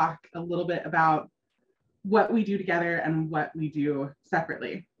to talk a little bit about what we do together and what we do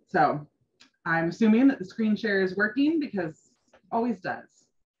separately. So I'm assuming that the screen share is working, because it always does.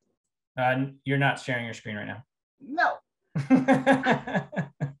 You're not sharing your screen right now. No.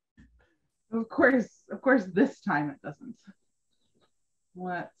 Of course, this time it doesn't.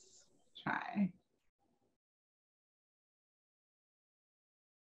 Let's try.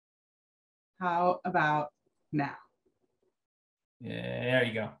 How about now? Yeah, there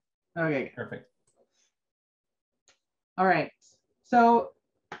you go. Okay, perfect. All right. So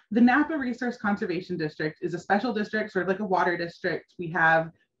the Napa Resource Conservation District is a special district, sort of like a water district. We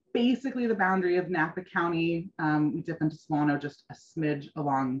have basically the boundary of Napa County. We dip into Solano just a smidge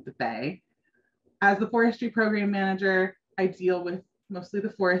along the bay. As the Forestry Program Manager, I deal with mostly the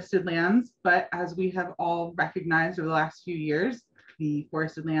forested lands, but as we have all recognized over the last few years, the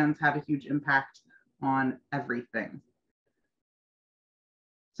forested lands have a huge impact on everything.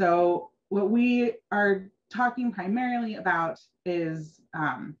 So what we are talking primarily about is,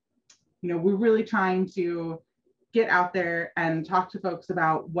 we're really trying to get out there and talk to folks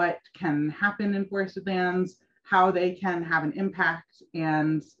about what can happen in forested lands, how they can have an impact,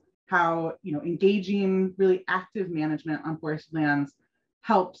 and how engaging really active management on forested lands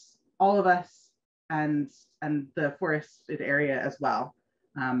helps all of us and the forested area as well.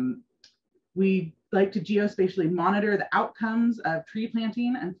 We like to geospatially monitor the outcomes of tree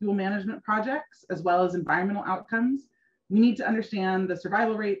planting and fuel management projects, as well as environmental outcomes. We need to understand the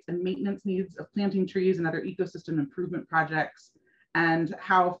survival rates and maintenance needs of planting trees and other ecosystem improvement projects, and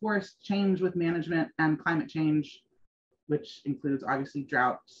how forests change with management and climate change, which includes obviously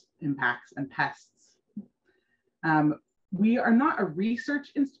drought impacts and pests. We are not a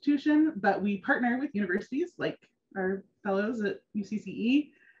research institution, but we partner with universities like our fellows at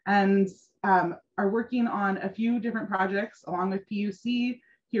UCCE, and are working on a few different projects along with PUC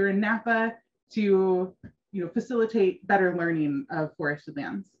here in Napa to facilitate better learning of forested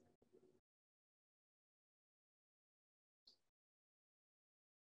lands.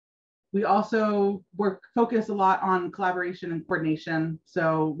 We also focus a lot on collaboration and coordination.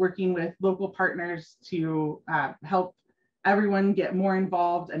 So working with local partners to help everyone get more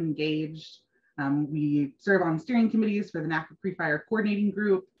involved and engaged. We serve on steering committees for the Napa Pre-Fire Coordinating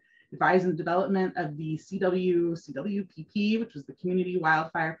Group, advised in the development of the CWPP, which was the Community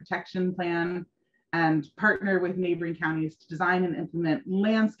Wildfire Protection Plan, and partner with neighboring counties to design and implement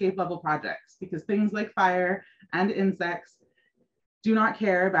landscape level projects, because things like fire and insects do not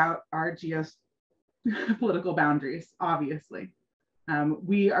care about our geopolitical boundaries, obviously.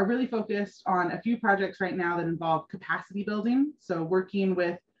 We are really focused on a few projects right now that involve capacity building. So working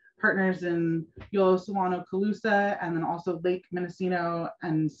with partners in Yolo, Solano, Colusa, and then also Lake Mendocino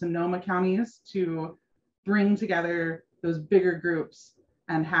and Sonoma counties to bring together those bigger groups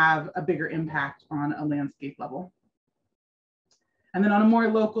and have a bigger impact on a landscape level. And then on a more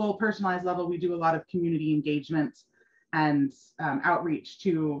local, personalized level, we do a lot of community engagement and outreach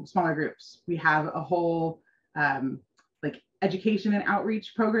to smaller groups. We have a whole like education and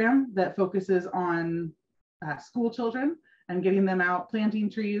outreach program that focuses on school children and getting them out planting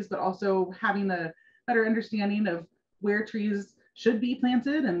trees, but also having a better understanding of where trees should be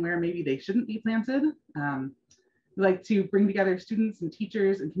planted and where maybe they shouldn't be planted. We like to bring together students and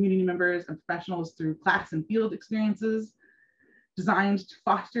teachers and community members and professionals through class and field experiences designed to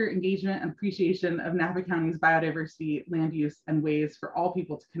foster engagement and appreciation of Napa County's biodiversity, land use, and ways for all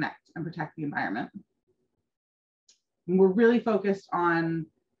people to connect and protect the environment. And we're really focused on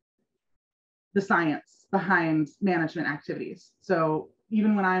the science behind management activities. So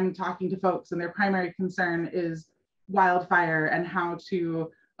even when I'm talking to folks and their primary concern is wildfire and how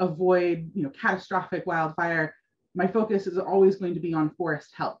to avoid, catastrophic wildfire, my focus is always going to be on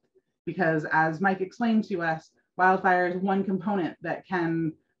forest health, because as Mike explained to us, wildfire is one component that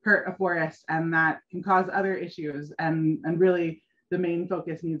can hurt a forest and that can cause other issues. And really the main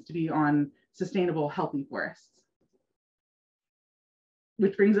focus needs to be on sustainable, healthy forests.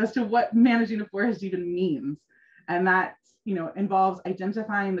 Which brings us to what managing a forest even means. And that, involves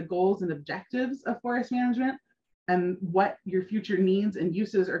identifying the goals and objectives of forest management and what your future needs and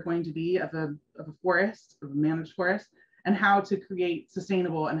uses are going to be of a forest, of a managed forest, and how to create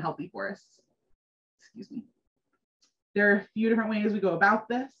sustainable and healthy forests. Excuse me. There are a few different ways we go about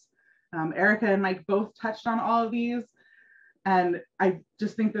this. Erica and Mike both touched on all of these, and I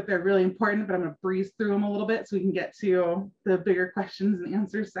just think that they're really important, but I'm going to breeze through them a little bit so we can get to the bigger questions and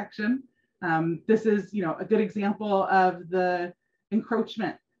answers section. This is, a good example of the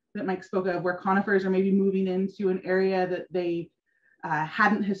encroachment that Mike spoke of, where conifers are maybe moving into an area that they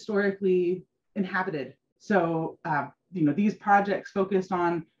hadn't historically inhabited. So, these projects focused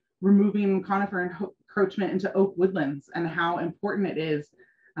on removing conifer encroachment into oak woodlands and how important it is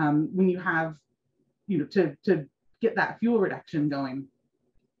when you have, to get that fuel reduction going.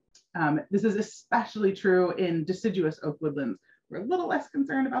 This is especially true in deciduous oak woodlands. We're a little less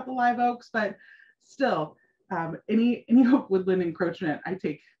concerned about the live oaks, but still, any oak woodland encroachment I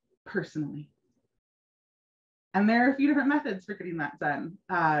take personally. And there are a few different methods for getting that done.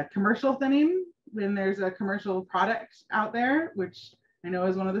 Commercial thinning, when there's a commercial product out there, which I know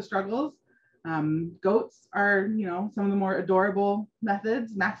is one of the struggles. Goats are, some of the more adorable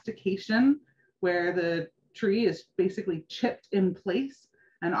methods. Mastication, where the tree is basically chipped in place,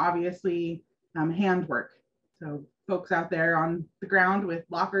 and obviously handwork. So folks out there on the ground with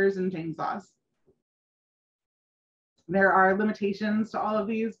loppers and chainsaws. There are limitations to all of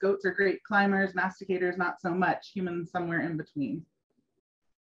these. Goats are great climbers, masticators not so much, humans somewhere in between.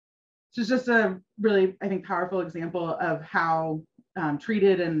 This is just a really, I think, powerful example of how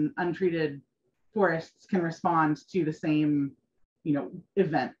treated and untreated forests can respond to the same,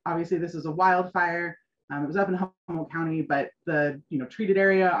 event. Obviously, this is a wildfire. It was up in Humboldt County, but the treated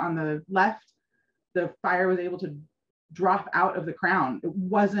area on the left, the fire was able to drop out of the crown. It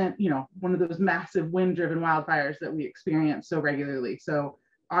wasn't, one of those massive wind-driven wildfires that we experience so regularly. So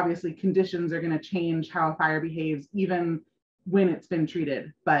obviously, conditions are going to change how a fire behaves, even when it's been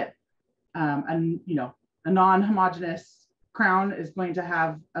treated. But a non-homogeneous crown is going to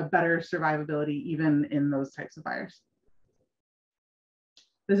have a better survivability even in those types of fires.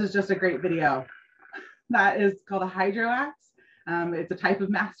 This is just a great video. That is called a hydroax. It's a type of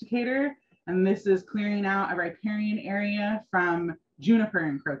masticator, and this is clearing out a riparian area from juniper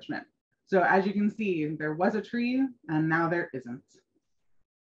encroachment. So as you can see, there was a tree and now there isn't.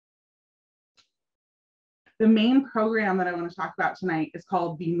 The main program that I want to talk about tonight is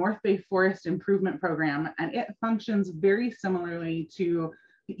called the North Bay Forest Improvement Program, and it functions very similarly to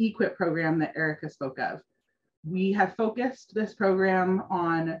the EQIP program that Erica spoke of. We have focused this program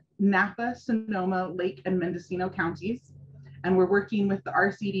on Napa, Sonoma, Lake, and Mendocino counties, and we're working with the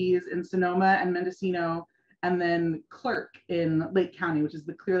RCDs in Sonoma and Mendocino, and then Clerk in Lake County, which is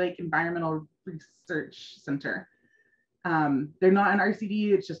the Clear Lake Environmental Research Center. They're not an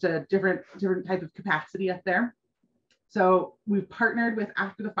RCD, it's just a different type of capacity up there. So we've partnered with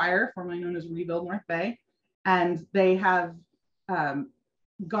After the Fire, formerly known as Rebuild North Bay, and they have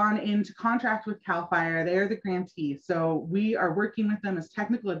gone into contract with CAL FIRE. They are the grantee. So we are working with them as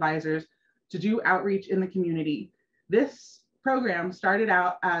technical advisors to do outreach in the community. This program started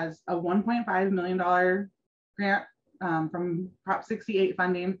out as a $1.5 million grant from Prop 68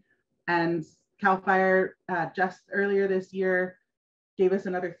 funding, and CAL FIRE just earlier this year gave us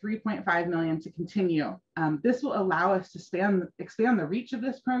another $3.5 million to continue. This will allow us to expand the reach of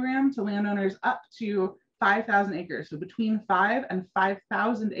this program to landowners up to 5,000 acres. So between 5 and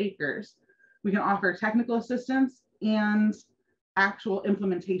 5,000 acres, we can offer technical assistance and actual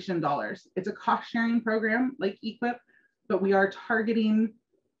implementation dollars. It's a cost sharing program like EQIP, but we are targeting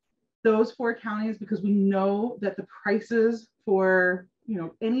those 4 counties because we know that the prices for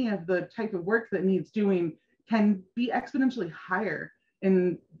any of the type of work that needs doing can be exponentially higher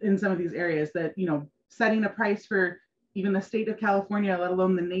in some of these areas. That setting a price for even the state of California, let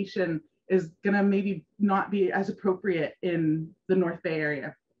alone the nation, is going to maybe not be as appropriate in the North Bay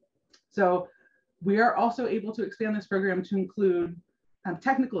area. So we are also able to expand this program to include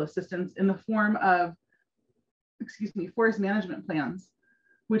technical assistance in the form of, forest management plans,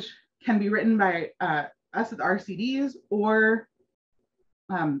 which can be written by us at the RCDs, or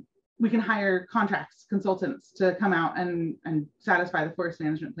we can hire consultants to come out and satisfy the forest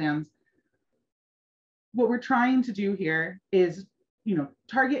management plans. What we're trying to do here is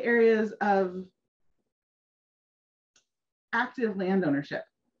target areas of active land ownership.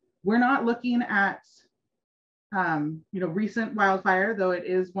 We're not looking at recent wildfire, though it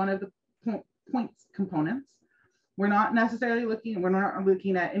is one of the points components. We're not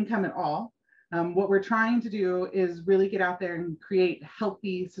looking at income at all. What we're trying to do is really get out there and create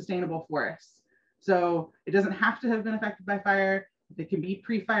healthy, sustainable forests. So it doesn't have to have been affected by fire. It can be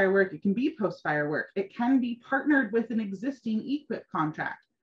pre-fire work. It can be post-fire work. It can be partnered with an existing EQIP contract.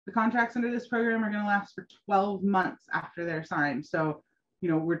 The contracts under this program are going to last for 12 months after they're signed. So,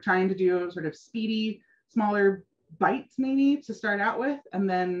 we're trying to do sort of speedy, smaller bites maybe to start out with, and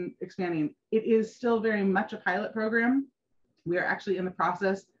then expanding. It is still very much a pilot program. We are actually in the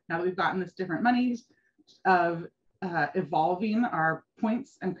process, now that we've gotten this different monies, of evolving our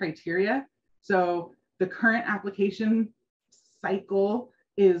points and criteria. So the current application cycle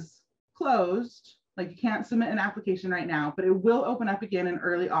is closed. Like, you can't submit an application right now, but it will open up again in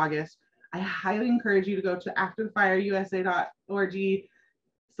early August. I highly encourage you to go to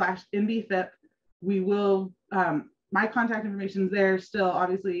afterthefireusa.org/NBFIP. We will, my contact information is there still,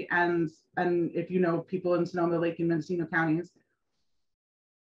 obviously, and if you know people in Sonoma, Lake, and Mendocino counties.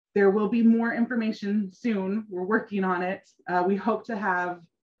 There will be more information soon. We're working on it. We hope to have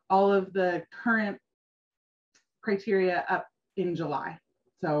all of the current criteria up in July.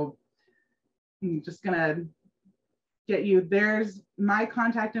 So I'm just gonna get you, there's my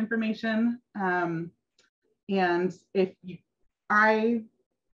contact information. And if I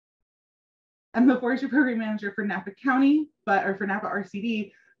am the forestry program manager for Napa County, or for Napa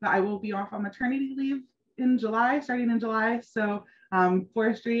RCD, but I will be off on maternity leave in July, starting in July. So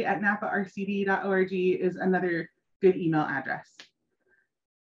forestry@naparcd.org is another good email address.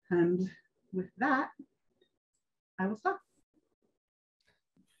 And with that, I will stop.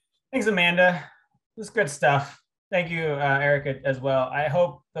 Thanks, Amanda. This is good stuff. Thank you, Erica, as well. I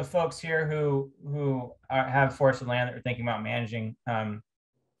hope the folks here who have forested land that are thinking about managing,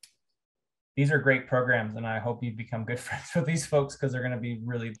 these are great programs, and I hope you become good friends with these folks, because they're going to be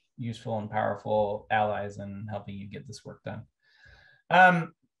really useful and powerful allies in helping you get this work done.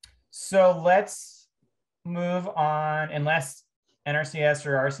 So let's move on, unless NRCS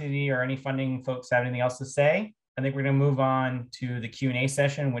or RCD or any funding folks have anything else to say. I think we're going to move on to the Q&A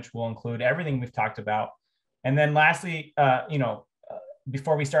session, which will include everything we've talked about. And then lastly,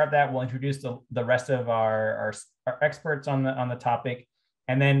 before we start that, we'll introduce the rest of our experts on the topic.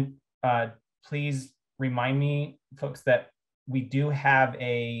 And then please remind me, folks, that we do have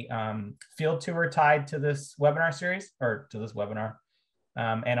a field tour tied to this webinar series, or to this webinar.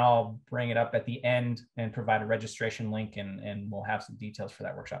 And I'll bring it up at the end and provide a registration link, and we'll have some details for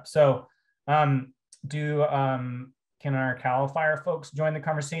that workshop. So can our CAL FIRE folks join the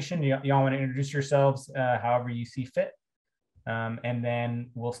conversation? Y'all want to introduce yourselves however you see fit? And then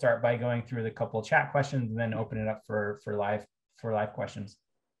we'll start by going through the couple of chat questions and then open it up for live questions.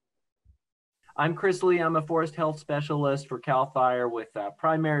 I'm Chris Lee. I'm a forest health specialist for CAL FIRE with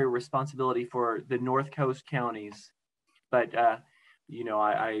primary responsibility for the North Coast counties. But I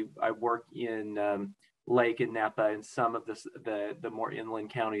work in Lake and Napa and some of the more inland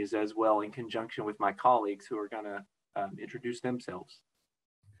counties as well, in conjunction with my colleagues who are going to introduce themselves.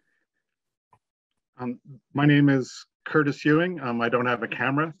 My name is Curtis Ewing. I don't have a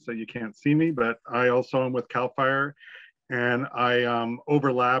camera, so you can't see me, but I also am with CAL FIRE, and I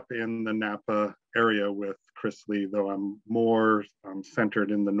overlap in the Napa area with Chris Lee, though I'm more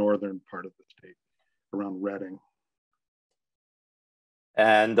centered in the northern part of the state, around Reading.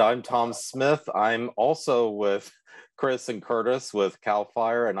 And I'm Tom Smith. I'm also with Chris and Curtis with CAL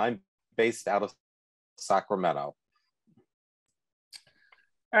FIRE, and I'm based out of Sacramento.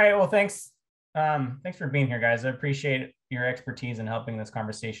 All right, well, thanks. Thanks for being here, guys. I appreciate your expertise in helping this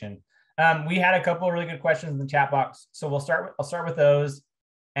conversation. We had a couple of really good questions in the chat box, so I'll start with those.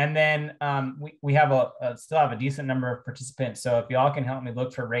 And then we have still have a decent number of participants. So if y'all can help me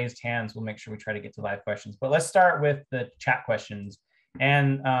look for raised hands, we'll make sure we try to get to live questions. But let's start with the chat questions.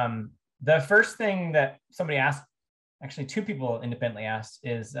 And the first thing that somebody asked, actually two people independently asked,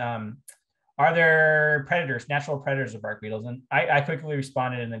 is are there predators, natural predators of bark beetles? And I quickly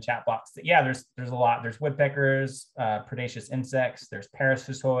responded in the chat box that yeah, there's a lot. There's woodpeckers, predaceous insects, there's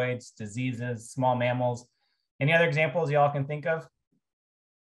parasitoids, diseases, small mammals. Any other examples y'all can think of?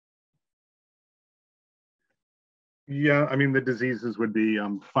 Yeah, I mean, the diseases would be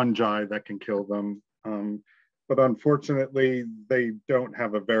fungi that can kill them. But unfortunately, they don't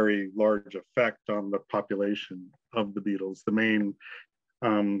have a very large effect on the population of the beetles. The main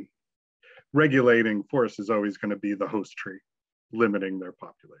regulating force is always going to be the host tree, limiting their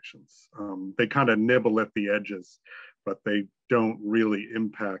populations. They kind of nibble at the edges, but they don't really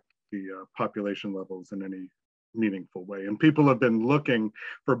impact the population levels in any meaningful way. And people have been looking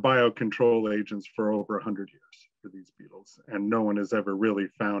for biocontrol agents for over 100 years for these beetles, and no one has ever really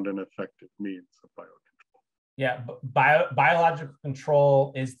found an effective means of biocontrol. Yeah, biological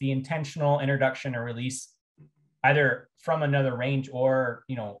control is the intentional introduction or release either from another range or,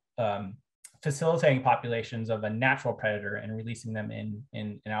 facilitating populations of a natural predator and releasing them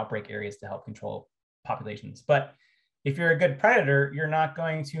in outbreak areas to help control populations. But if you're a good predator, you're not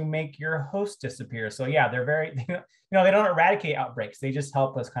going to make your host disappear. So yeah, they're very, they don't eradicate outbreaks. They just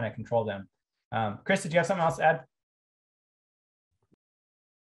help us kind of control them. Chris, did you have something else to add?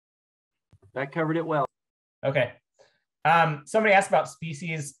 That covered it well. Okay. Somebody asked about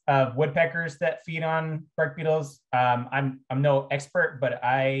species of woodpeckers that feed on bark beetles. I'm no expert, but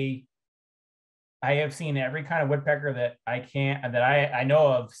I have seen every kind of woodpecker that I know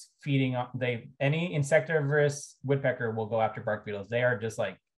of feeding on. Any insectivorous woodpecker will go after bark beetles. They are just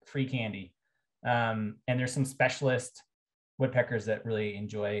like free candy. And there's some specialist woodpeckers that really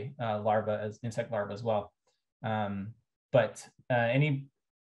enjoy insect larvae as well.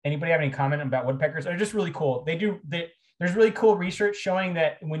 Anybody have any comment about woodpeckers? They're just really cool. There's really cool research showing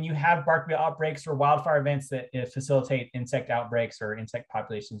that when you have bark beetle outbreaks or wildfire events that facilitate insect outbreaks or insect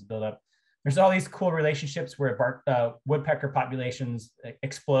populations build up, there's all these cool relationships where woodpecker populations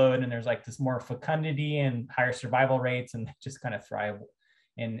explode, and there's like this more fecundity and higher survival rates, and just kind of thrive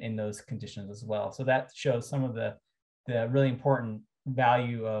in those conditions as well. So that shows some of the really important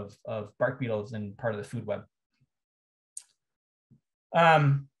value of bark beetles and part of the food web.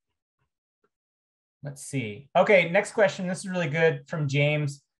 Let's see. Okay, next question. This is really good from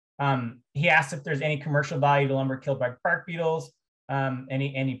James. He asked if there's any commercial value to lumber killed by bark beetles,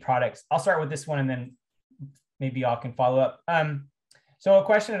 any products. I'll start with this one and then maybe y'all can follow up. So a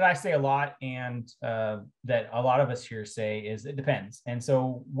question that I say a lot and that a lot of us here say is it depends. And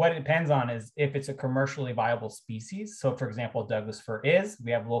so what it depends on is if it's a commercially viable species. So for example, Douglas fir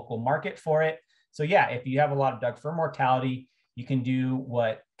we have a local market for it. So yeah, if you have a lot of Doug fir mortality, you can do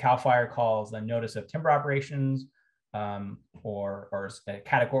what CAL FIRE calls a notice of timber operations or a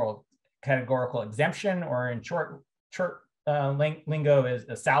categorical exemption, or in short lingo is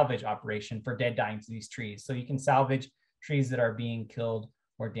a salvage operation for dead, dying disease trees. So you can salvage trees that are being killed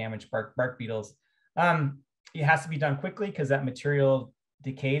or damaged bark beetles. It has to be done quickly because that material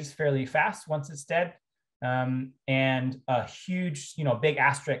decays fairly fast once it's dead. And a huge, big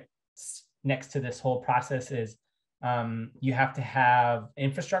asterisk next to this whole process is you have to have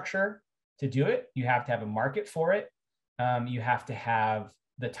infrastructure to do it. You have to have a market for it. You have to have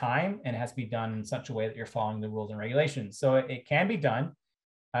the time, and it has to be done in such a way that you're following the rules and regulations. So it can be done.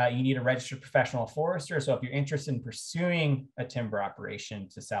 You need a registered professional forester. So if you're interested in pursuing a timber operation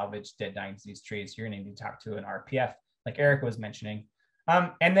to salvage dead, dying disease trees, you're going to need to talk to an RPF, like Eric was mentioning.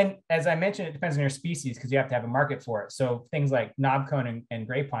 And then, as I mentioned, it depends on your species because you have to have a market for it. So things like knobcone and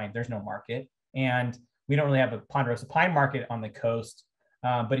gray pine, there's no market. And we don't really have a ponderosa pine market on the coast.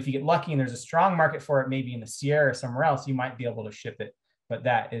 But if you get lucky and there's a strong market for it, maybe in the Sierra or somewhere else, you might be able to ship it. But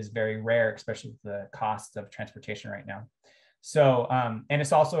that is very rare, especially with the cost of transportation right now. So, and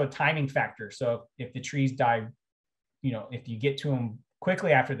it's also a timing factor. So if the trees die, if you get to them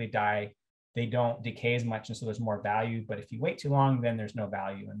quickly after they die, they don't decay as much, and so there's more value. But if you wait too long, then there's no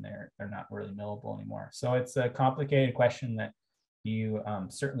value, and they're not really millable anymore. So it's a complicated question that you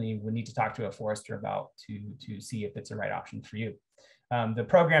certainly would need to talk to a forester about to see if it's the right option for you. The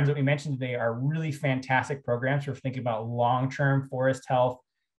programs that we mentioned today are really fantastic programs for thinking about long-term forest health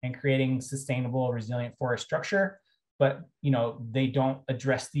and creating sustainable, resilient forest structure. But they don't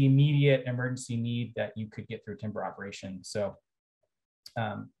address the immediate emergency need that you could get through timber operation. So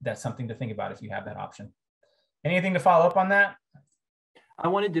that's something to think about if you have that option. Anything to follow up on that? I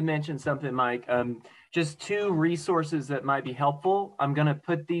wanted to mention something, Mike. Just 2 resources that might be helpful. I'm going to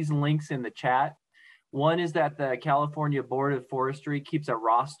put these links in the chat. One is that the California Board of Forestry keeps a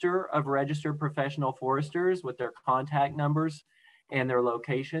roster of registered professional foresters with their contact numbers and their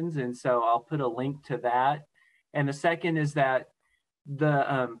locations. And so I'll put a link to that. And the second is that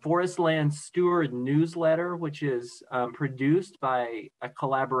the Forest Land Steward newsletter, which is produced by a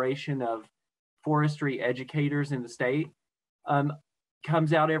collaboration of forestry educators in the state,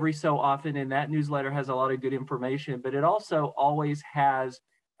 comes out every so often, and that newsletter has a lot of good information, but it also always has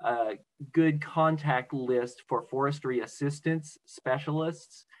a good contact list for forestry assistance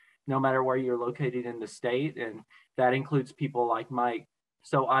specialists, no matter where you're located in the state, and that includes people like Mike.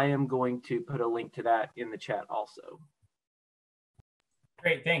 So I am going to put a link to that in the chat also.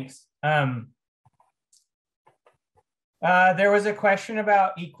 Great, thanks. There was a question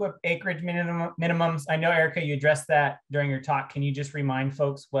about EQIP acreage minimums. I know, Erica, you addressed that during your talk. Can you just remind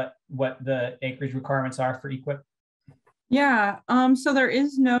folks what the acreage requirements are for EQIP? Yeah, so there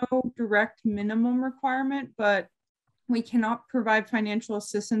is no direct minimum requirement, but we cannot provide financial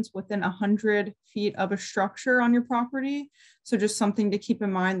assistance within 100 feet of a structure on your property. So just something to keep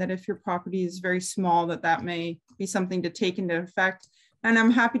in mind, that if your property is very small, that may be something to take into effect. And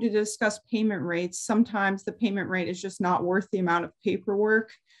I'm happy to discuss payment rates. Sometimes the payment rate is just not worth the amount of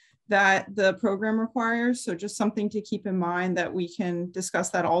paperwork that the program requires. So just something to keep in mind, that we can discuss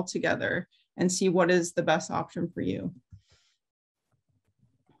that all together and see what is the best option for you.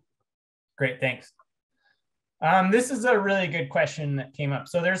 Great, thanks. This is a really good question that came up.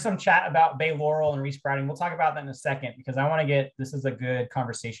 So there's some chat about bay laurel and resprouting. We'll talk about that in a second, because I want to get, this is a good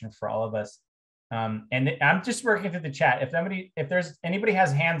conversation for all of us. And I'm just working through the chat. If there's anybody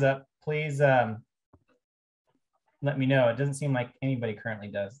has hands up, please let me know. It doesn't seem like anybody currently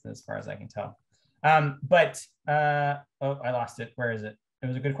does, as far as I can tell. Oh, I lost it. Where is it? It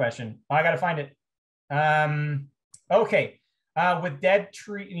was a good question. Oh, I got to find it. Okay. With dead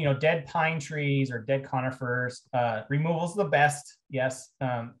pine trees or dead conifers, removal is the best. Yes.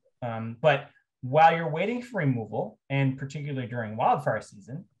 But while you're waiting for removal, and particularly during wildfire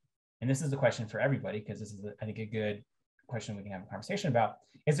season, and this is a question for everybody, because this is, I think, a good question we can have a conversation about.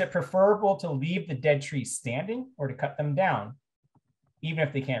 Is it preferable to leave the dead trees standing or to cut them down, even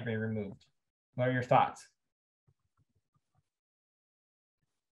if they can't be removed? What are your thoughts?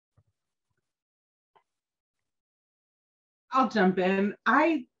 I'll jump in.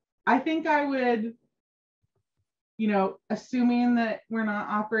 I think I would, assuming that we're not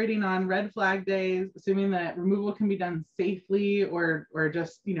operating on red flag days, assuming that removal can be done safely, or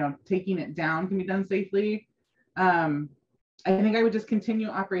just, taking it down can be done safely, I think I would just continue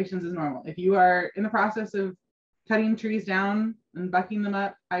operations as normal. If you are in the process of cutting trees down and bucking them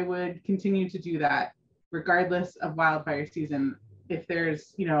up, I would continue to do that regardless of wildfire season. If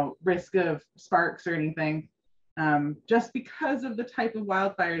there's, risk of sparks or anything, just because of the type of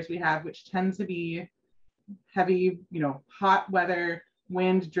wildfires we have, which tend to be heavy, hot weather,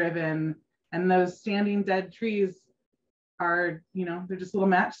 wind driven, and those standing dead trees are, they're just little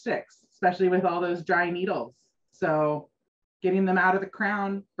matchsticks, especially with all those dry needles. So getting them out of the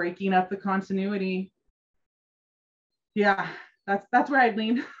crown, breaking up the continuity. Yeah, that's where I'd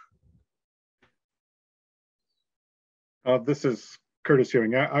lean. This is Curtis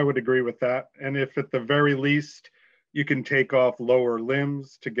Ewing. I would agree with that. And if at the very least, you can take off lower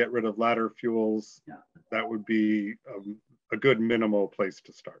limbs to get rid of ladder fuels, yeah, that would be a good minimal place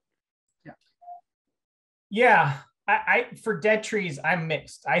to start. Yeah. Yeah, I for dead trees, I'm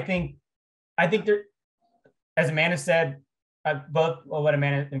mixed. I think there, as Amanda said, both what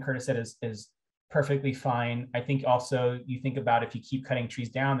Amanda and Curtis said is perfectly fine. I think also you think about, if you keep cutting trees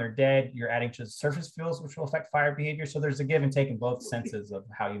down, they're dead, you're adding to surface fuels, which will affect fire behavior. So there's a give and take in both senses of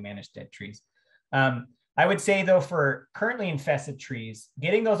how you manage dead trees. I would say, though, for currently infested trees,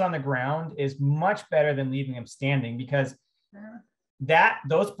 getting those on the ground is much better than leaving them standing, because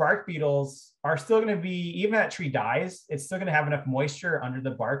those bark beetles are still going to be, even if that tree dies, it's still going to have enough moisture under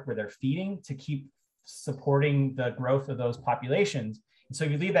the bark where they're feeding to keep supporting the growth of those populations. And so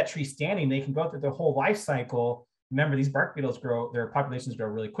if you leave that tree standing, they can go through the whole life cycle remember these bark beetles their populations grow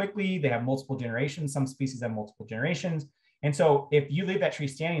really quickly. They have multiple generations. Some species have multiple generations. And so if you leave that tree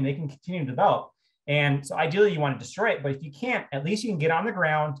standing, they can continue to develop. And so ideally you want to destroy it, but if you can't, at least you can get on the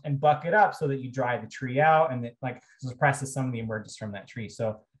ground and buck it up so that you dry the tree out and it like suppresses some of the emergence from that tree.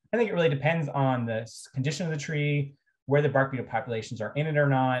 So I think it really depends on the condition of the tree, where the bark beetle populations are in it or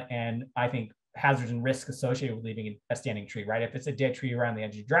not. And I think hazards and risks associated with leaving a standing tree, right? If it's a dead tree around the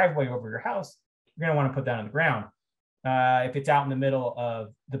edge of your driveway over your house, you're going to want to put that on the ground. If it's out in the middle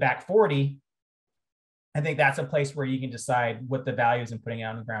of the back 40, I think that's a place where you can decide what the value is in putting it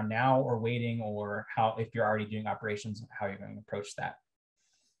on the ground now or waiting, or how, if you're already doing operations, how you're going to approach that.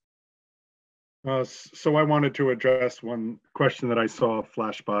 So I wanted to address one question that I saw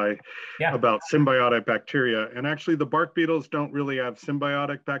flash by about symbiotic bacteria. And actually the bark beetles don't really have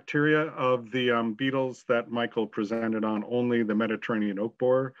symbiotic bacteria. Of the beetles that Michael presented on, only the Mediterranean oak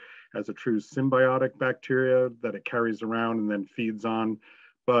borer has a true symbiotic bacteria that it carries around and then feeds on.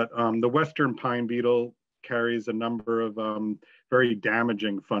 But the Western pine beetle carries a number of very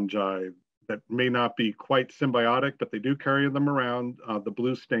damaging fungi that may not be quite symbiotic, but they do carry them around, the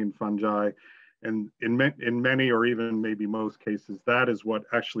blue stain fungi. And in many or even maybe most cases, that is what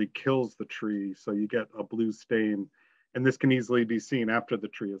actually kills the tree. So you get a blue stain, and this can easily be seen after the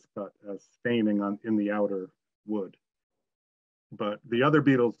tree is cut as staining in the outer wood. But the other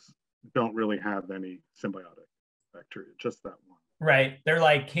beetles don't really have any symbiotic bacteria, just that one. Right, they're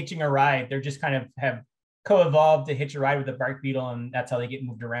like hitching a ride. They're just kind of have co-evolved to hitch a ride with the bark beetle, and that's how they get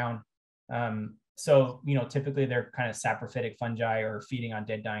moved around. So, you know, typically they're kind of saprophytic fungi or feeding on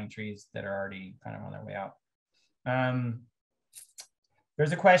dead, dying trees that are already kind of on their way out.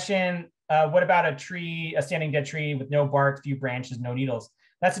 There's a question, what about a standing dead tree with no bark, few branches, no needles?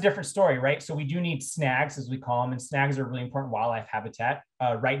 That's a different story, right? So we do need snags, as we call them, and snags are really important wildlife habitat.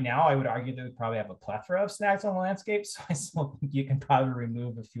 Right now, I would argue that we probably have a plethora of snags on the landscape, so I still think you can probably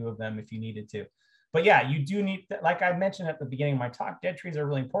remove a few of them if you needed to. But yeah, you do need, like I mentioned at the beginning of my talk, dead trees are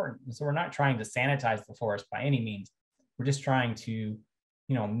really important. And so we're not trying to sanitize the forest by any means. We're just trying to,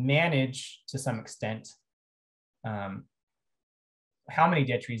 you know, manage to some extent how many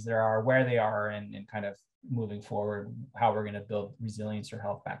dead trees there are, where they are, and kind of moving forward, how we're going to build resilience or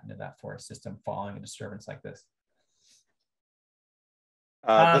health back into that forest system following a disturbance like this.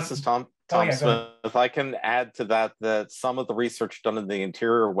 This is Tom Smith. I can add to that some of the research done in the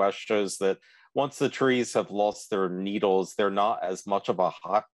interior west shows that once the trees have lost their needles, they're not as much of a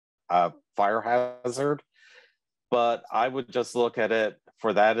hot fire hazard. But I would just look at it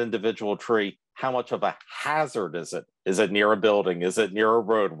for that individual tree. How much of a hazard is it? Is it near a building? Is it near a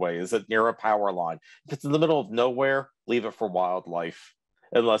roadway? Is it near a power line? If it's in the middle of nowhere, leave it for wildlife,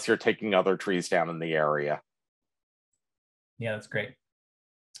 unless you're taking other trees down in the area. Yeah, that's great.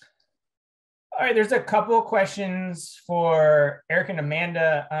 All right, there's a couple of questions for Eric and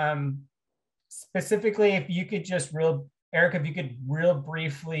Amanda. Specifically, if you could just Eric, if you could real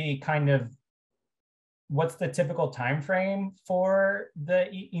briefly kind of, what's the typical time frame for the,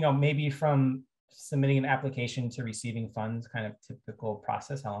 you know, maybe from submitting an application to receiving funds, kind of typical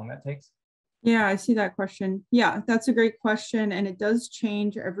process, how long that takes? Yeah, I see that question. Yeah, that's a great question. And it does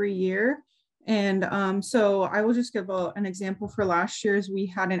change every year. And so I will just give an example for last year's. We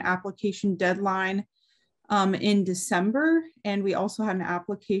had an application deadline in December, and we also had an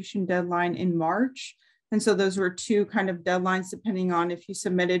application deadline in March. And so those were two kind of deadlines, depending on if you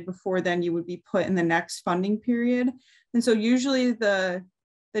submitted before then, you would be put in the next funding period. And so usually the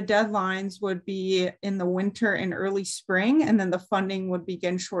deadlines would be in the winter and early spring, and then the funding would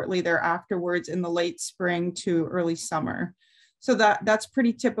begin shortly thereafterwards in the late spring to early summer. So that's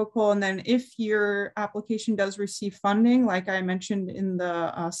pretty typical. And then if your application does receive funding, like I mentioned in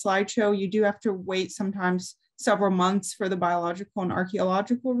the slideshow, you do have to wait sometimes several months for the biological and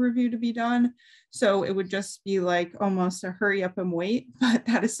archaeological review to be done. So it would just be like almost a hurry up and wait, but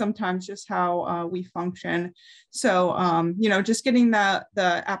that is sometimes just how we function. So, you know, just getting the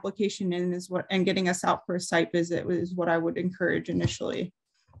application in is what, and getting us out for a site visit is what I would encourage initially.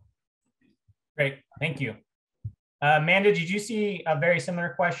 Great, thank you. Amanda, did you see a very similar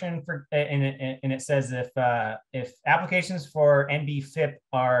question for, and it says if applications for NBFIP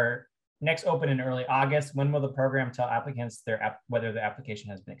are next open in early August, when will the program tell applicants whether the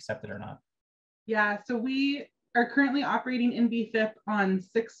application has been accepted or not? Yeah, so we are currently operating NBFIP on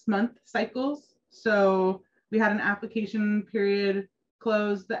 6-month cycles. So we had an application period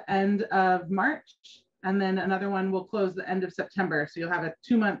close the end of March, and then another one will close the end of September. So you'll have a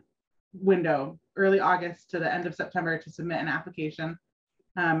 2-month window, early August to the end of September, to submit an application.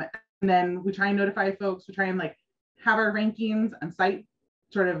 And then we try and notify folks, we try and like have our rankings and site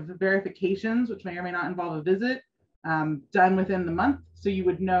sort of verifications, which may or may not involve a visit, done within the month. So you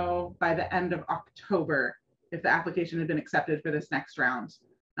would know by the end of October if the application had been accepted for this next round.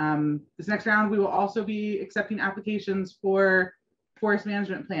 This next round, we will also be accepting applications for forest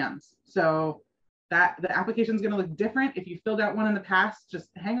management plans. So that the application is going to look different. If you filled out one in the past, just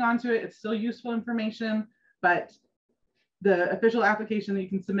hang on to it. It's still useful information, but the official application that you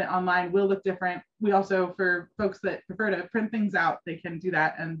can submit online will look different. We also, for folks that prefer to print things out, they can do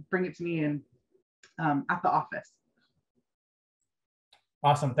that and bring it to me and at the office.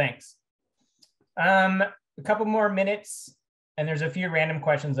 Awesome, thanks. A couple more minutes, and there's a few random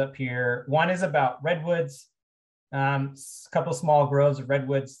questions up here. One is about redwoods. A couple small groves of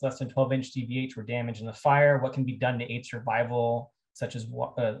redwoods, less than 12-inch DBH, were damaged in the fire. What can be done to aid survival, such as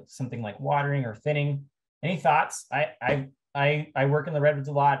something like watering or thinning? Any thoughts? I work in the redwoods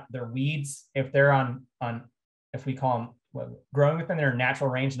a lot. They're weeds. If they're on if we call them growing within their natural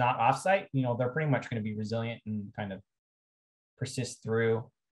range, not offsite, they're pretty much going to be resilient and kind of persist through.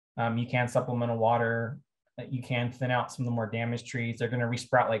 You can supplemental water. You can thin out some of the more damaged trees. They're going to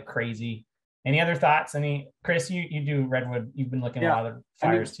resprout like crazy. Any other thoughts? Chris, you do redwood. You've been looking at a lot of the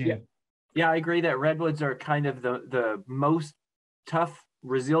fires too. Yeah, I agree that redwoods are kind of the most tough,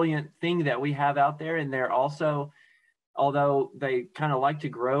 resilient thing that we have out there. And they're also, although they kind of like to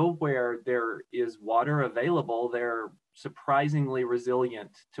grow where there is water available, they're surprisingly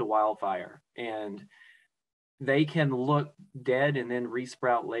resilient to wildfire. And they can look dead and then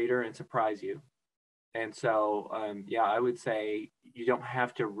resprout later and surprise you. And so, yeah, I would say you don't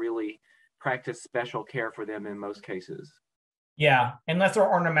have to really practice special care for them in most cases. Yeah, unless they're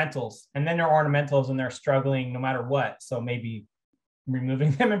ornamentals, and then they're ornamentals and they're struggling no matter what. So maybe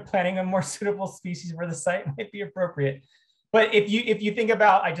removing them and planting a more suitable species for the site might be appropriate. But if you think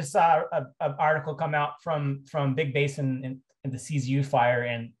about, I just saw an article come out from Big Basin in the CZU fire,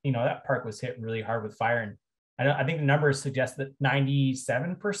 and that park was hit really hard with fire. And I think the numbers suggest that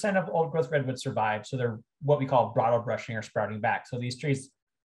 97% of old growth redwoods survive. So they're what we call bottle brushing or sprouting back. So these trees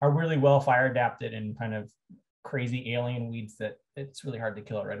are really well fire adapted and kind of crazy alien weeds that it's really hard to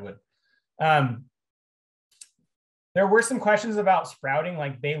kill at redwood. There were some questions about sprouting,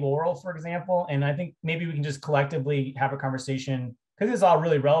 like bay laurel, for example. And I think maybe we can just collectively have a conversation, because it's all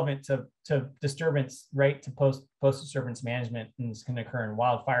really relevant to disturbance, right? To post disturbance management, and it's going to occur in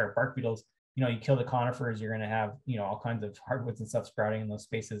wildfire, bark beetles. You kill the conifers, you're going to have, all kinds of hardwoods and stuff sprouting in those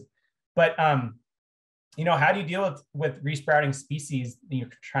spaces. But, how do you deal with resprouting species? You're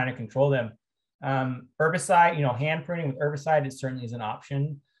trying to control them. Herbicide, hand pruning with herbicide is certainly an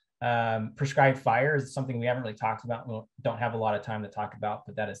option. Prescribed fire is something we haven't really talked about. We don't have a lot of time to talk about,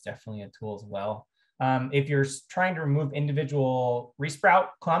 but that is definitely a tool as well. If you're trying to remove individual resprout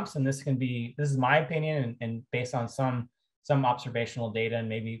clumps, and this is my opinion and based on some observational data, and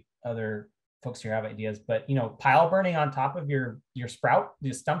maybe other folks here have ideas, but pile burning on top of your sprout,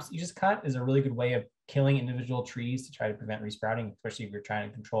 the stumps you just cut, is a really good way of killing individual trees to try to prevent resprouting, especially if you're trying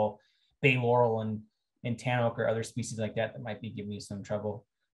to control bay laurel and tan oak or other species like that might be giving you some trouble.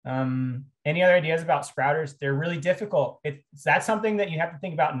 Any other ideas about sprouters? They're really difficult. That's something that you have to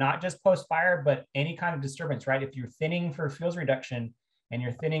think about, not just post fire, but any kind of disturbance, right? If you're thinning for fuels reduction and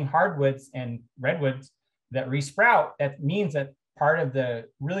you're thinning hardwoods and redwoods that resprout, that means that part of the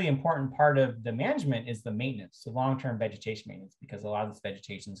really important part of the management is the maintenance, so long-term vegetation maintenance, because a lot of this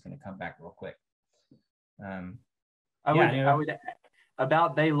vegetation is going to come back real quick. I would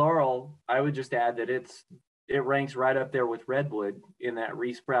about bay laurel, I would just add that it ranks right up there with redwood in that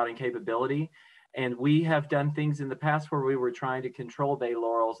resprouting capability. And we have done things in the past where we were trying to control bay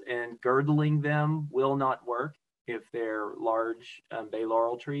laurels, and girdling them will not work if they're large bay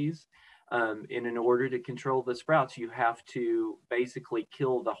laurel trees. And in order to control the sprouts, you have to basically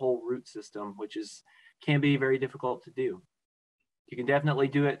kill the whole root system, which can be very difficult to do. You can definitely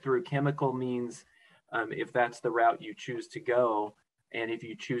do it through chemical means if that's the route you choose to go. And if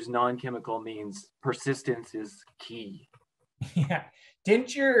you choose non-chemical means, persistence is key. Yeah.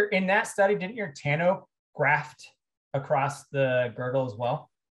 In that study, didn't your tan oak graft across the girdle as well?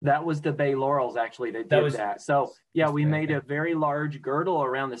 That was the bay laurels, actually, that did that. So yeah, we made a very large girdle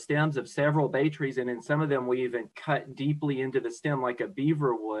around the stems of several bay trees. And in some of them, we even cut deeply into the stem like a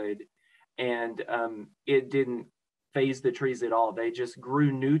beaver would. And it didn't phase the trees at all. They just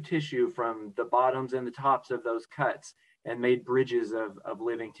grew new tissue from the bottoms and the tops of those cuts and made bridges of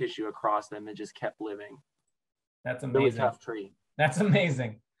living tissue across them and just kept living. That's amazing. Really tough tree. That's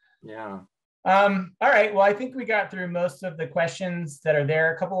amazing. Yeah. All right. Well, I think we got through most of the questions that are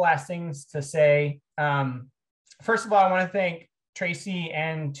there. A couple last things to say. First of all, I want to thank Tracy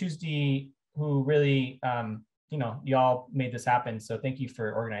and Tuesday, who really, y'all made this happen. So thank you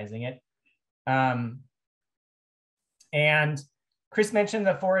for organizing it. And Chris mentioned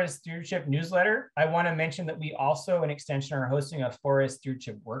the Forest Stewardship newsletter. I want to mention that we also, in extension, are hosting a Forest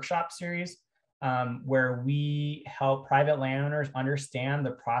Stewardship workshop series where we help private landowners understand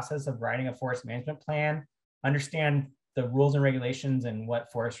the process of writing a forest management plan, understand the rules and regulations and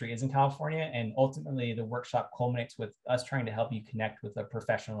what forestry is in California. And ultimately, the workshop culminates with us trying to help you connect with a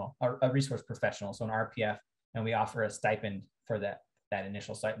professional, or a resource professional, so an RPF, and we offer a stipend for that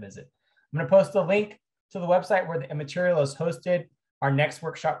initial site visit. I'm going to post a link to the website where the material is hosted. Our next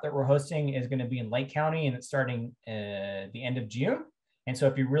workshop that we're hosting is going to be in Lake County, and it's starting the end of June. And so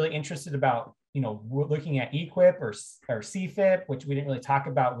if you're really interested about, looking at EQIP or CFIP, which we didn't really talk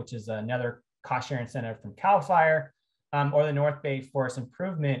about, which is another cost share incentive from CAL FIRE, or the North Bay Forest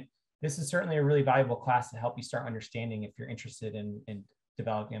Improvement, this is certainly a really valuable class to help you start understanding if you're interested in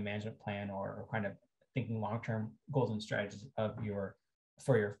developing a management plan or kind of thinking long-term goals and strategies of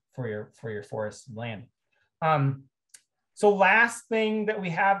for your forest land. So last thing that we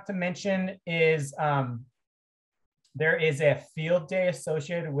have to mention is there is a field day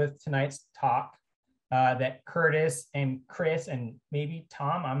associated with tonight's talk that Curtis and Chris and maybe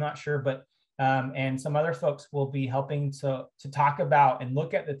Tom, I'm not sure, but and some other folks will be helping to talk about and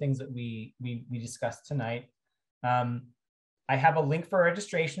look at the things that we discussed tonight. I have a link for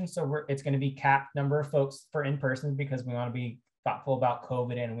registration, so it's going to be capped number of folks for in-person because we want to be thoughtful about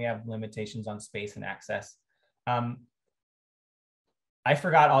COVID and we have limitations on space and access. I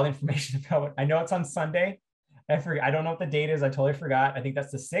forgot all the information about it. I know it's on Sunday. I don't know what the date is. I totally forgot. I think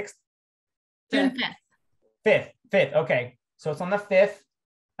that's the 6th. June 5th. 5th. Okay, so it's on the 5th.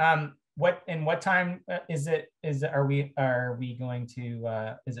 What time is it? Are we going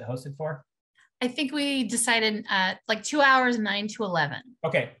to? Is it hosted for? I think we decided like 2 hours, 9 to 11.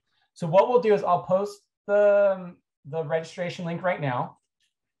 Okay, so what we'll do is I'll post the registration link right now.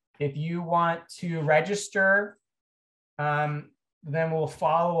 If you want to register, then we'll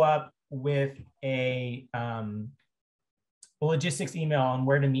follow up with a logistics email on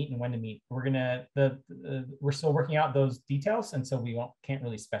where to meet and when to meet. We're still working out those details, and so we can't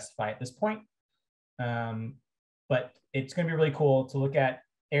really specify at this point. But it's going to be really cool to look at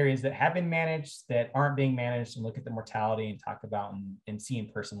areas that have been managed, that aren't being managed, and look at the mortality and talk about and see in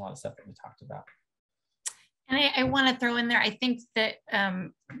person a lot of stuff that we talked about. And I want to throw in there, I think that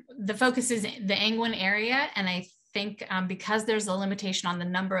the focus is the Angwin area, and I think because there's a limitation on the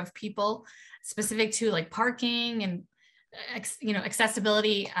number of people specific to like parking and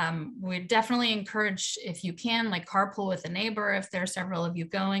accessibility, we definitely encourage, if you can, like carpool with a neighbor. If there are several of you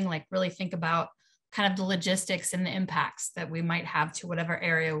going, like really think about kind of the logistics and the impacts that we might have to whatever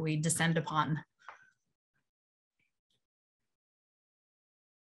area we descend upon.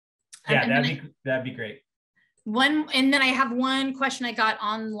 Yeah, that'd be great. And then I have one question I got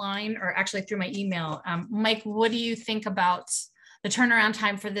online, or actually through my email. Mike, what do you think about the turnaround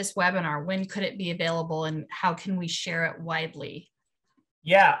time for this webinar? When could it be available and how can we share it widely?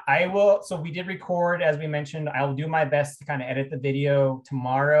 Yeah, I will. So we did record, as we mentioned. I'll do my best to kind of edit the video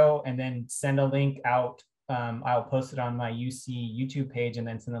tomorrow and then send a link out. I'll post it on my UC YouTube page and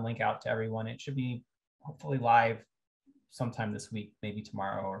then send the link out to everyone. It should be hopefully live sometime this week, maybe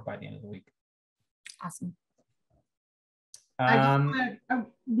tomorrow or by the end of the week. Awesome. I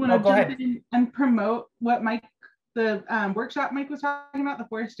want to jump in and promote what the workshop Mike was talking about, the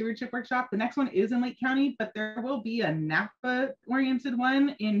forest stewardship workshop. The next one is in Lake County, but there will be a Napa oriented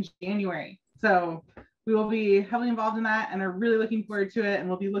one in January. So we will be heavily involved in that and are really looking forward to it. And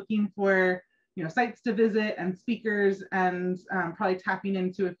we'll be looking for sites to visit and speakers, and probably tapping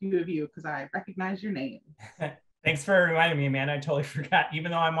into a few of you because I recognize your name. Thanks for reminding me, Amanda. I totally forgot. Even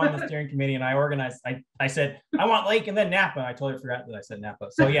though I'm on the steering committee and I organized, I said, I want Lake and then Napa. I totally forgot that I said Napa.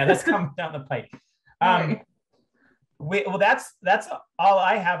 So yeah, that's coming down the pike. Well, that's all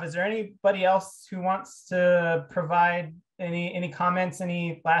I have. Is there anybody else who wants to provide any comments,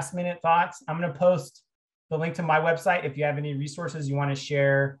 any last minute thoughts? I'm going to post the link to my website. If you have any resources you want to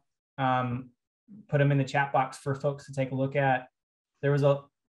share, put them in the chat box for folks to take a look at.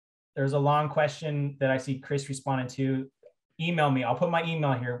 There's a long question that I see Chris responded to. Email me. I'll put my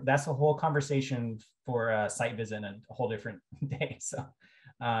email here. That's a whole conversation for a site visit and a whole different day. So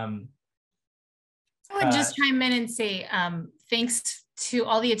I would just chime in and say thanks to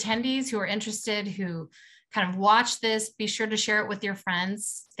all the attendees who are interested, who kind of watch this. Be sure to share it with your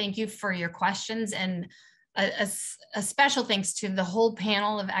friends. Thank you for your questions, and a special thanks to the whole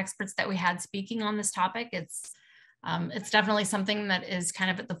panel of experts that we had speaking on this topic. It's definitely something that is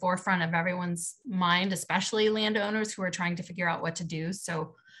kind of at the forefront of everyone's mind, especially landowners who are trying to figure out what to do.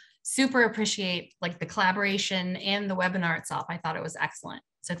 So super appreciate like the collaboration and the webinar itself. I thought it was excellent.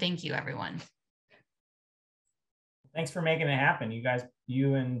 So thank you, everyone. Thanks for making it happen. You guys,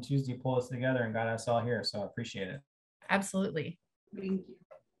 you and Tuesday pulled us together and got us all here. So I appreciate it. Absolutely. Thank you.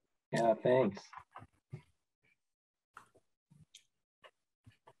 Yeah, thanks.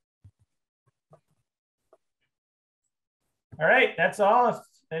 All right, that's all.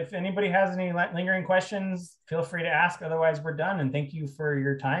 If anybody has any lingering questions, feel free to ask. Otherwise, we're done. And thank you for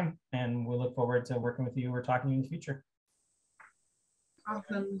your time. And we look forward to working with you or talking to you in the future.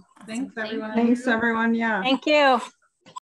 Awesome. Thanks, everyone. Thanks, everyone. Yeah. Thank you.